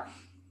a lot.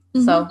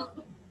 So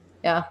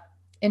yeah,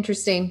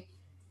 interesting.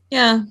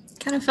 Yeah.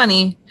 Kind of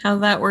funny how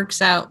that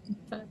works out.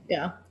 But.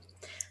 Yeah.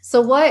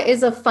 So what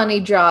is a funny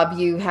job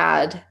you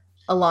had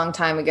a long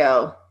time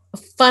ago? A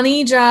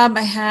funny job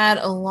I had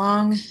a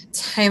long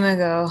time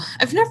ago.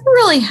 I've never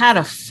really had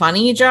a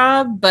funny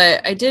job,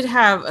 but I did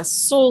have a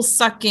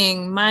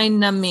soul-sucking,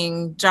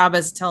 mind-numbing job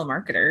as a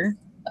telemarketer.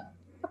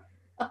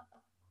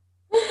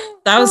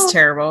 That was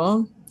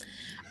terrible.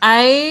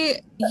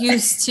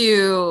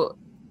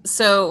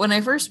 So when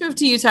I first moved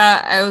to Utah,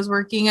 I was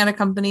working at a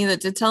company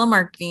that did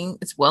telemarketing.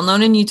 It's well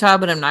known in Utah,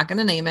 but I'm not going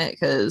to name it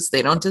because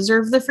they don't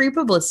deserve the free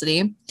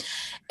publicity.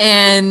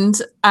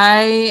 And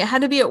I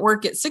had to be at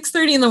work at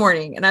 6:30 in the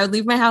morning, and I would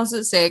leave my house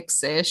at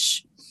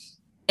 6-ish,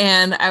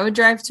 and I would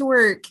drive to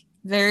work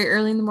very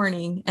early in the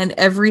morning. And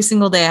every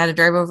single day I had to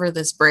drive over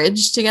this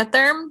bridge to get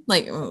there.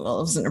 Like, well, it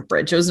wasn't a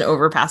bridge. It was an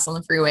overpass on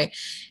the freeway.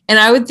 And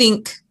I would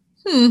think,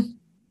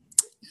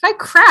 if I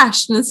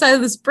crashed on the side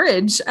of this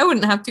bridge, I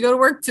wouldn't have to go to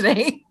work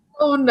today.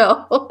 Oh,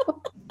 no.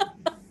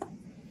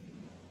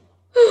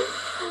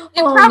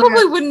 It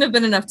probably wouldn't have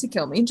been enough to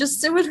kill me.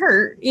 Just it would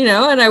hurt,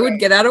 and I would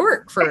get out of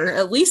work for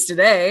at least a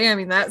day. I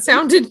mean, that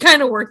sounded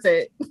kind of worth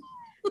it.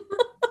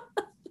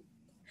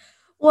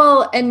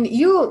 Well, and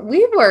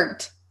we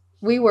worked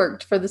we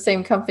worked for the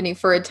same company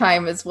for a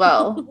time as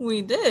well.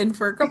 We did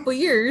for a couple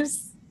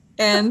years.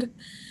 And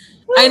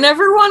I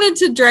never wanted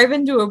to drive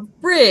into a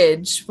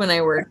bridge when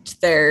I worked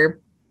there,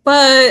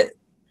 but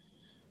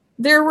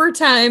there were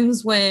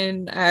times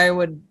when I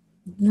would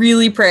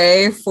really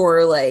pray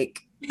for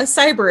like a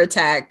cyber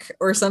attack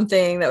or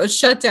something that would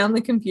shut down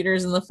the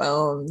computers and the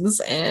phones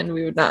and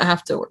we would not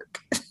have to work.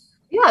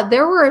 Yeah,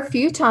 there were a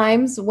few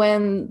times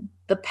when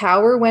the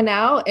power went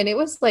out and it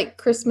was like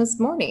Christmas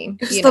morning.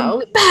 It was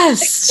the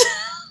best.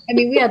 I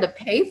mean, we had to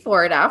pay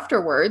for it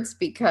afterwards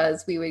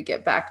because we would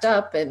get backed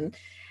up and,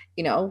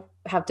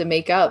 have to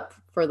make up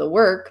for the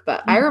work.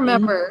 But I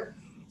remember,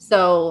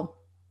 so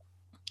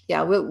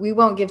yeah, we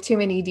won't give too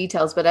many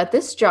details, but at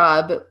this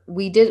job,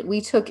 we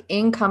took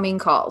incoming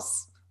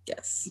calls.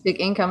 Yes. We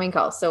took incoming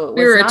calls. So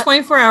we were a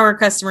 24-hour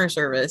customer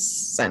service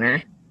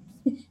center.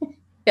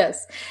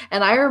 Yes.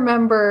 And I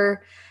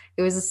remember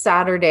it was a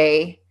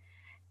Saturday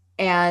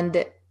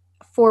and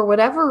for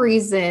whatever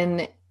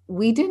reason,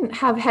 we didn't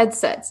have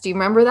headsets. Do you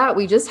remember that?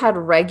 We just had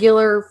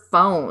regular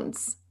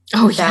phones.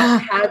 Oh,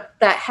 that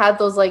had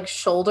those like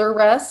shoulder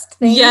rest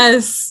things.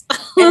 Yes.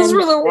 Those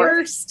were the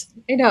worst.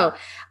 I know.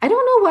 I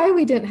don't know why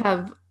we didn't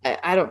have,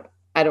 I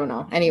don't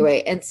know.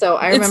 Anyway. And so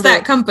I remember. It's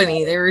that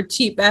company. They were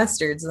cheap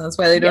bastards and that's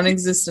why they don't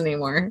exist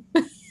anymore.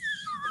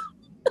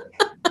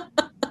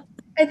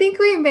 I think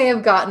we may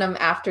have gotten them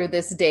after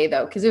this day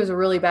though, because it was a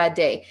really bad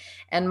day.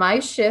 And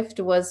my shift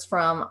was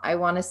from, I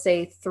want to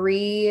say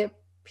 3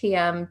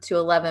 p.m. to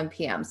 11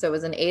 p.m. So it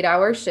was an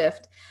 8-hour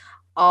shift.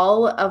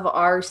 All of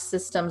our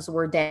systems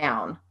were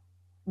down.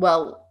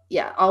 Well,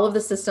 yeah, all of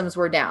the systems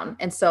were down.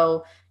 And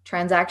so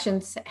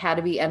transactions had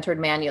to be entered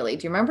manually.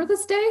 Do you remember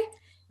this day?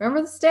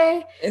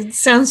 It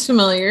sounds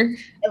familiar.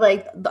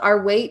 Like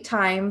our wait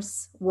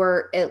times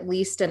were at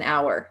least an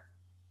hour.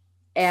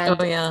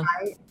 And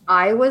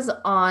I was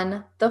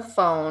on the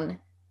phone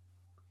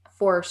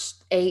for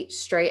 8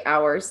 straight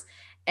hours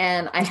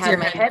and I had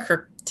my head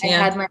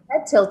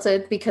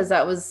tilted because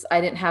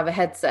I didn't have a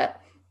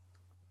headset.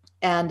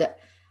 And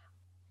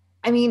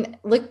I mean,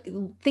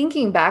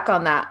 thinking back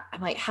on that, I'm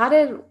like, how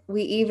did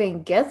we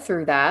even get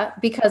through that?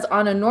 Because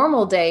on a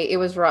normal day, it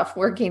was rough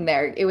working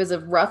there. It was a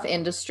rough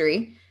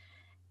industry.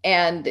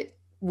 And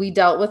we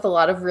dealt with a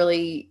lot of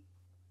really,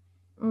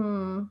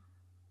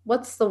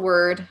 what's the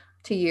word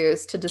to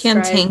use to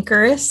describe?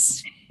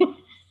 Cantankerous.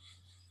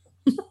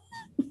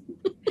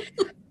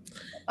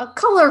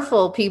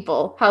 Colorful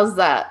people. How's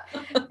that?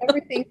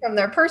 Everything from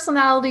their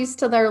personalities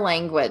to their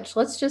language.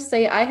 Let's just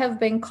say I have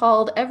been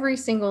called every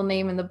single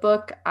name in the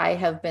book. I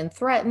have been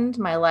threatened.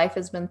 My life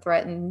has been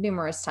threatened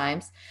numerous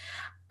times.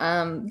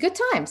 Good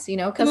times,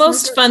 The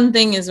most fun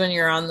thing is when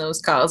you're on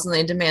those calls and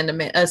they demand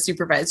a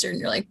supervisor and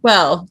you're like,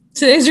 well,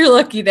 today's your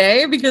lucky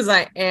day because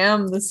I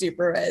am the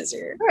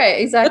supervisor. Right,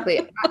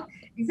 exactly.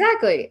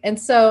 Exactly. And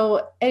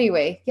so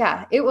anyway,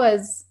 yeah, it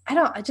was,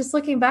 just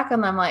looking back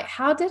on them, like,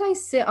 how did I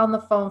sit on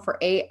the phone for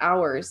 8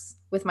 hours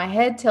with my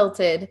head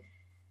tilted?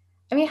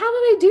 I mean, how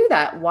did I do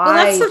that? Why? Well,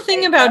 that's the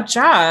thing about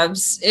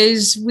jobs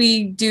is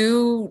we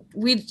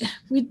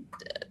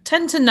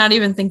tend to not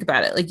even think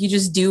about it. Like you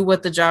just do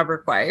what the job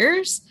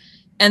requires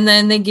and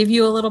then they give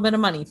you a little bit of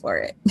money for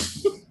it.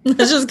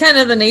 That's just kind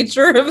of the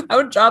nature of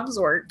how jobs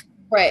work.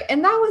 Right.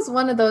 And that was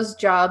one of those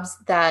jobs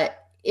that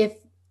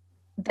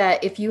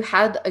if you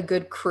had a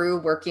good crew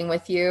working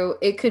with you,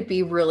 it could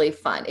be really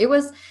fun. It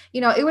was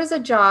a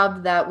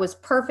job that was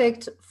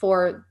perfect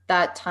for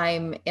that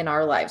time in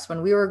our lives.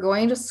 When we were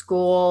going to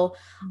school,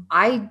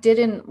 I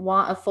didn't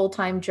want a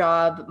full-time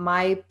job.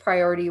 My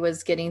priority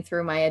was getting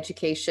through my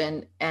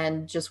education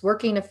and just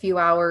working a few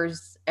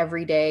hours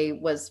every day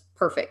was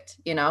perfect,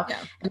 Yeah.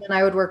 And then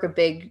I would work a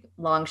big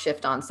long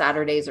shift on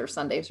Saturdays or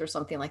Sundays or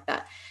something like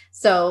that.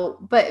 So,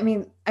 but I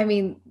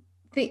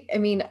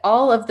mean,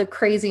 all of the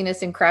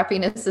craziness and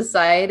crappiness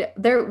aside,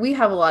 we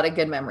have a lot of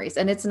good memories.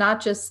 And it's not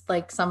just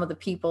like some of the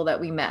people that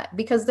we met,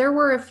 because there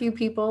were a few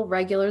people,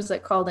 regulars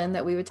that called in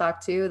that we would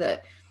talk to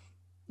that,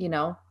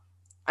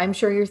 I'm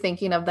sure you're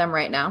thinking of them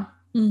right now.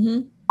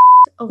 Mm-hmm.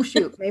 Oh,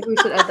 shoot. Maybe we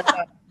should add that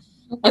out.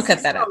 I'll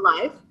cut that out.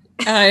 Live?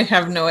 I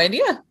have no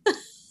idea.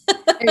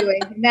 Anyway,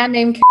 a man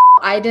named Carol.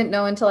 I didn't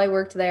know until I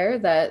worked there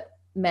that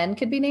men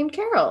could be named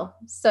Carol.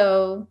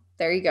 So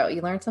there you go.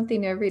 You learn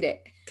something new every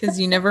day. Because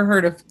you never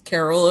heard of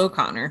Carol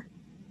O'Connor.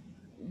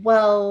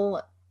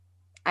 Well,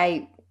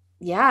 but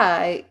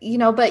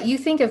you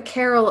think of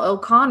Carol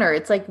O'Connor,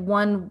 it's like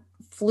one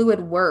fluid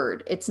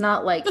word. It's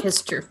not like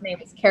his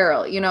name is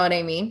Carol, you know what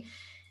I mean?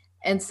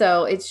 And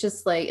so it's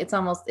just like, it's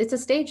a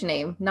stage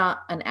name,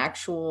 not an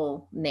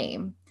actual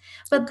name.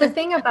 But the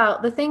thing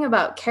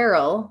about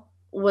Carol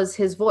was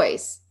his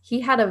voice.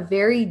 He had a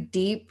very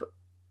deep,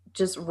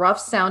 just rough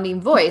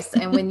sounding voice.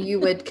 And when you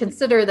would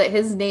consider that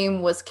his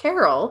name was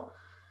Carol,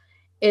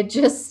 it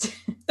just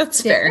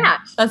that's fair.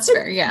 That's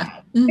fair.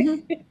 Yeah.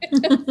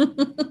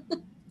 Mm-hmm.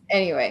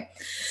 Anyway,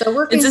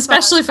 so it's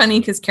especially funny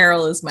because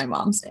Carol is my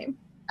mom's name.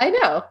 I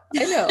know.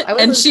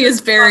 And she is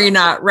very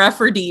not rough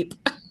or deep.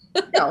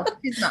 No,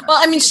 she's not. Well,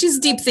 I mean, she's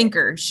a deep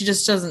thinker. She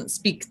just doesn't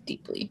speak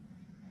deeply.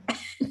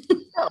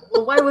 No,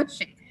 well, why would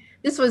she?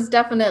 This was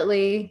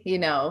definitely,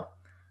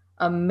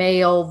 a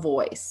male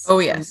voice. Oh,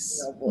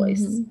 yes. A male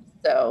voice.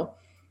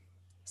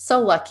 So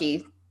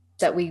lucky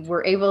that we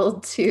were able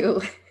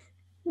to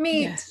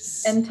meet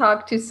and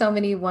talk to so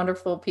many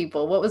wonderful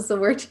people. What was the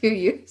word you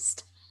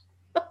used?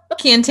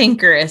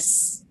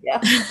 Cantankerous.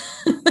 Yeah.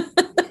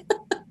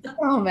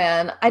 Oh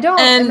man, I don't.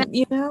 And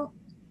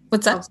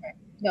what's that? Oh, sorry.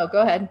 No,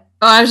 go ahead.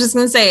 Oh, I was just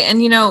going to say, and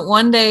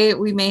one day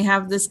we may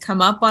have this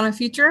come up on a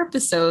future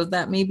episode.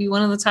 That may be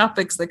one of the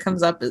topics that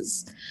comes up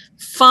is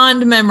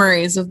fond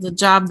memories of the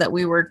job that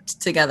we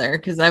worked together,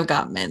 because I've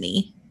got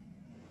many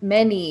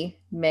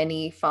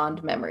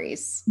fond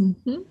memories.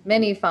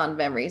 Many fond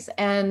memories.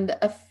 And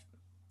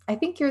I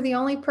think you're the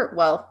only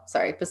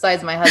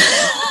besides my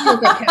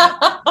husband.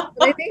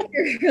 But I think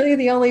you're really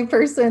the only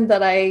person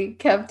that I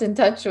kept in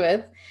touch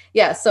with.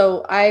 Yeah,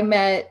 so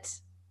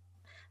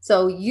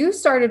you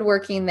started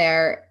working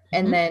there,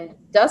 and then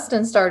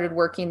Dustin started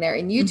working there,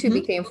 and you two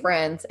became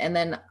friends, and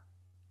then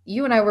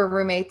you and I were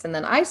roommates, and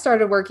then I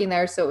started working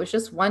there, so it was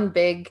just one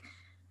big.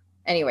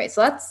 Anyway,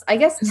 so that's, I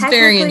guess, it's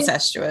very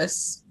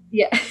incestuous.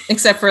 Yeah,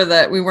 except for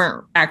that we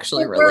weren't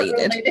actually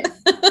related.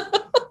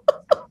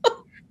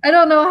 I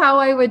don't know how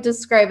I would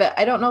describe it.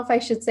 I don't know if I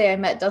should say I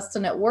met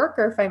Dustin at work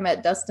or if I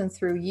met Dustin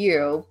through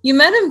you. You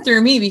met him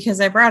through me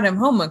because I brought him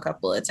home a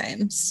couple of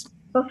times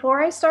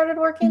before I started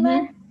working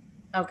there.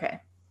 Okay.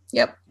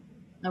 Yep.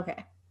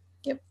 Okay.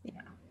 Yep. Yeah.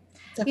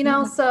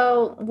 Definitely.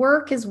 So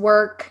work is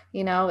work,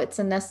 it's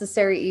a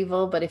necessary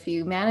evil, but if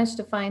you manage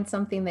to find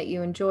something that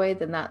you enjoy,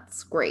 then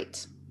that's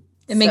great.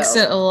 It makes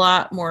it a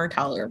lot more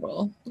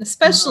tolerable,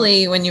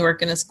 especially when you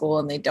work in a school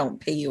and they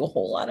don't pay you a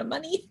whole lot of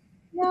money.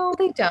 No,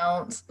 they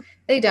don't.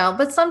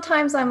 But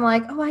sometimes I'm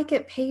like, oh, I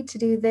get paid to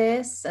do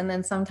this. And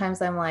then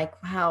sometimes I'm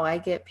like, wow, I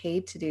get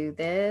paid to do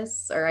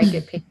this, or I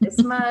get paid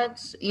this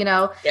much,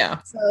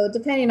 Yeah. So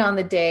depending on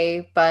the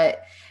day,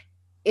 but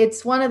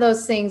it's one of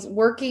those things.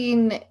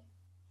 Working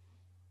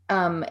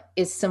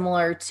is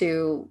similar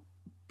to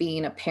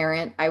being a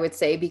parent, I would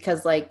say,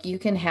 because you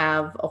can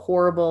have a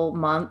horrible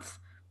month,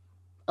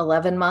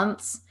 11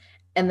 months,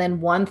 and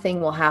then one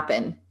thing will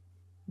happen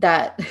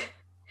that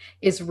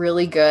is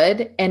really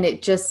good, and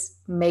it just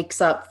makes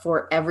up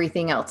for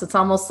everything else. It's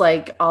almost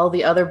like all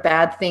the other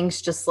bad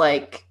things just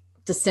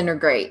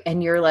disintegrate,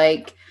 and you're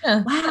like,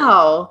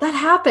 wow, that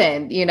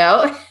happened,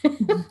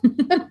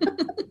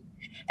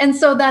 And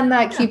so then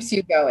that keeps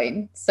you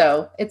going.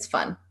 So it's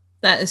fun.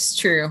 That is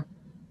true.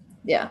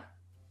 Yeah.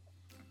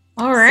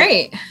 All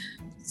right.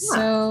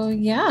 So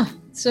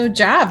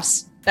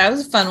jobs. That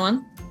was a fun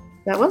one.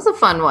 That was a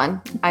fun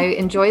one. I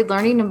enjoyed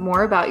learning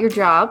more about your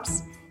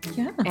jobs.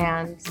 Yeah.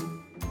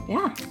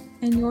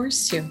 And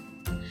yours too.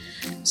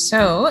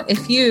 So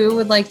if you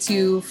would like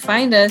to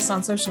find us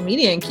on social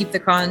media and keep the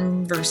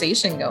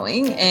conversation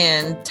going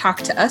and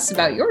talk to us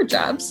about your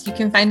jobs, you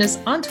can find us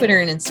on Twitter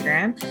and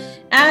Instagram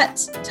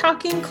at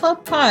Talking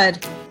Club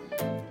Pod.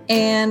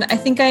 And I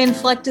think I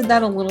inflected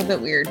that a little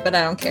bit weird, but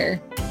I don't care.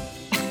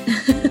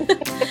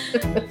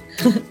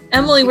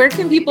 Emily, where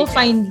can people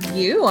find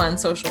you on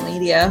social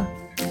media?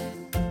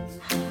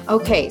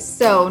 Okay,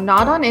 so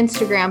not on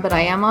Instagram, but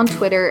I am on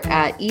Twitter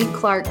at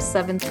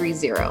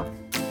eClark730.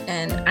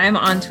 And I'm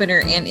on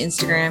Twitter and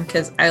Instagram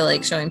because I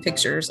like showing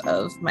pictures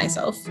of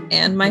myself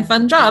and my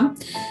fun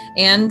job,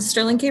 and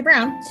Sterling K.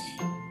 Brown.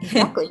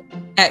 Exactly.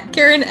 At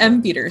Karen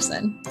M.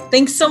 Peterson.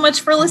 Thanks so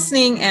much for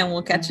listening, and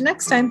we'll catch you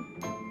next time.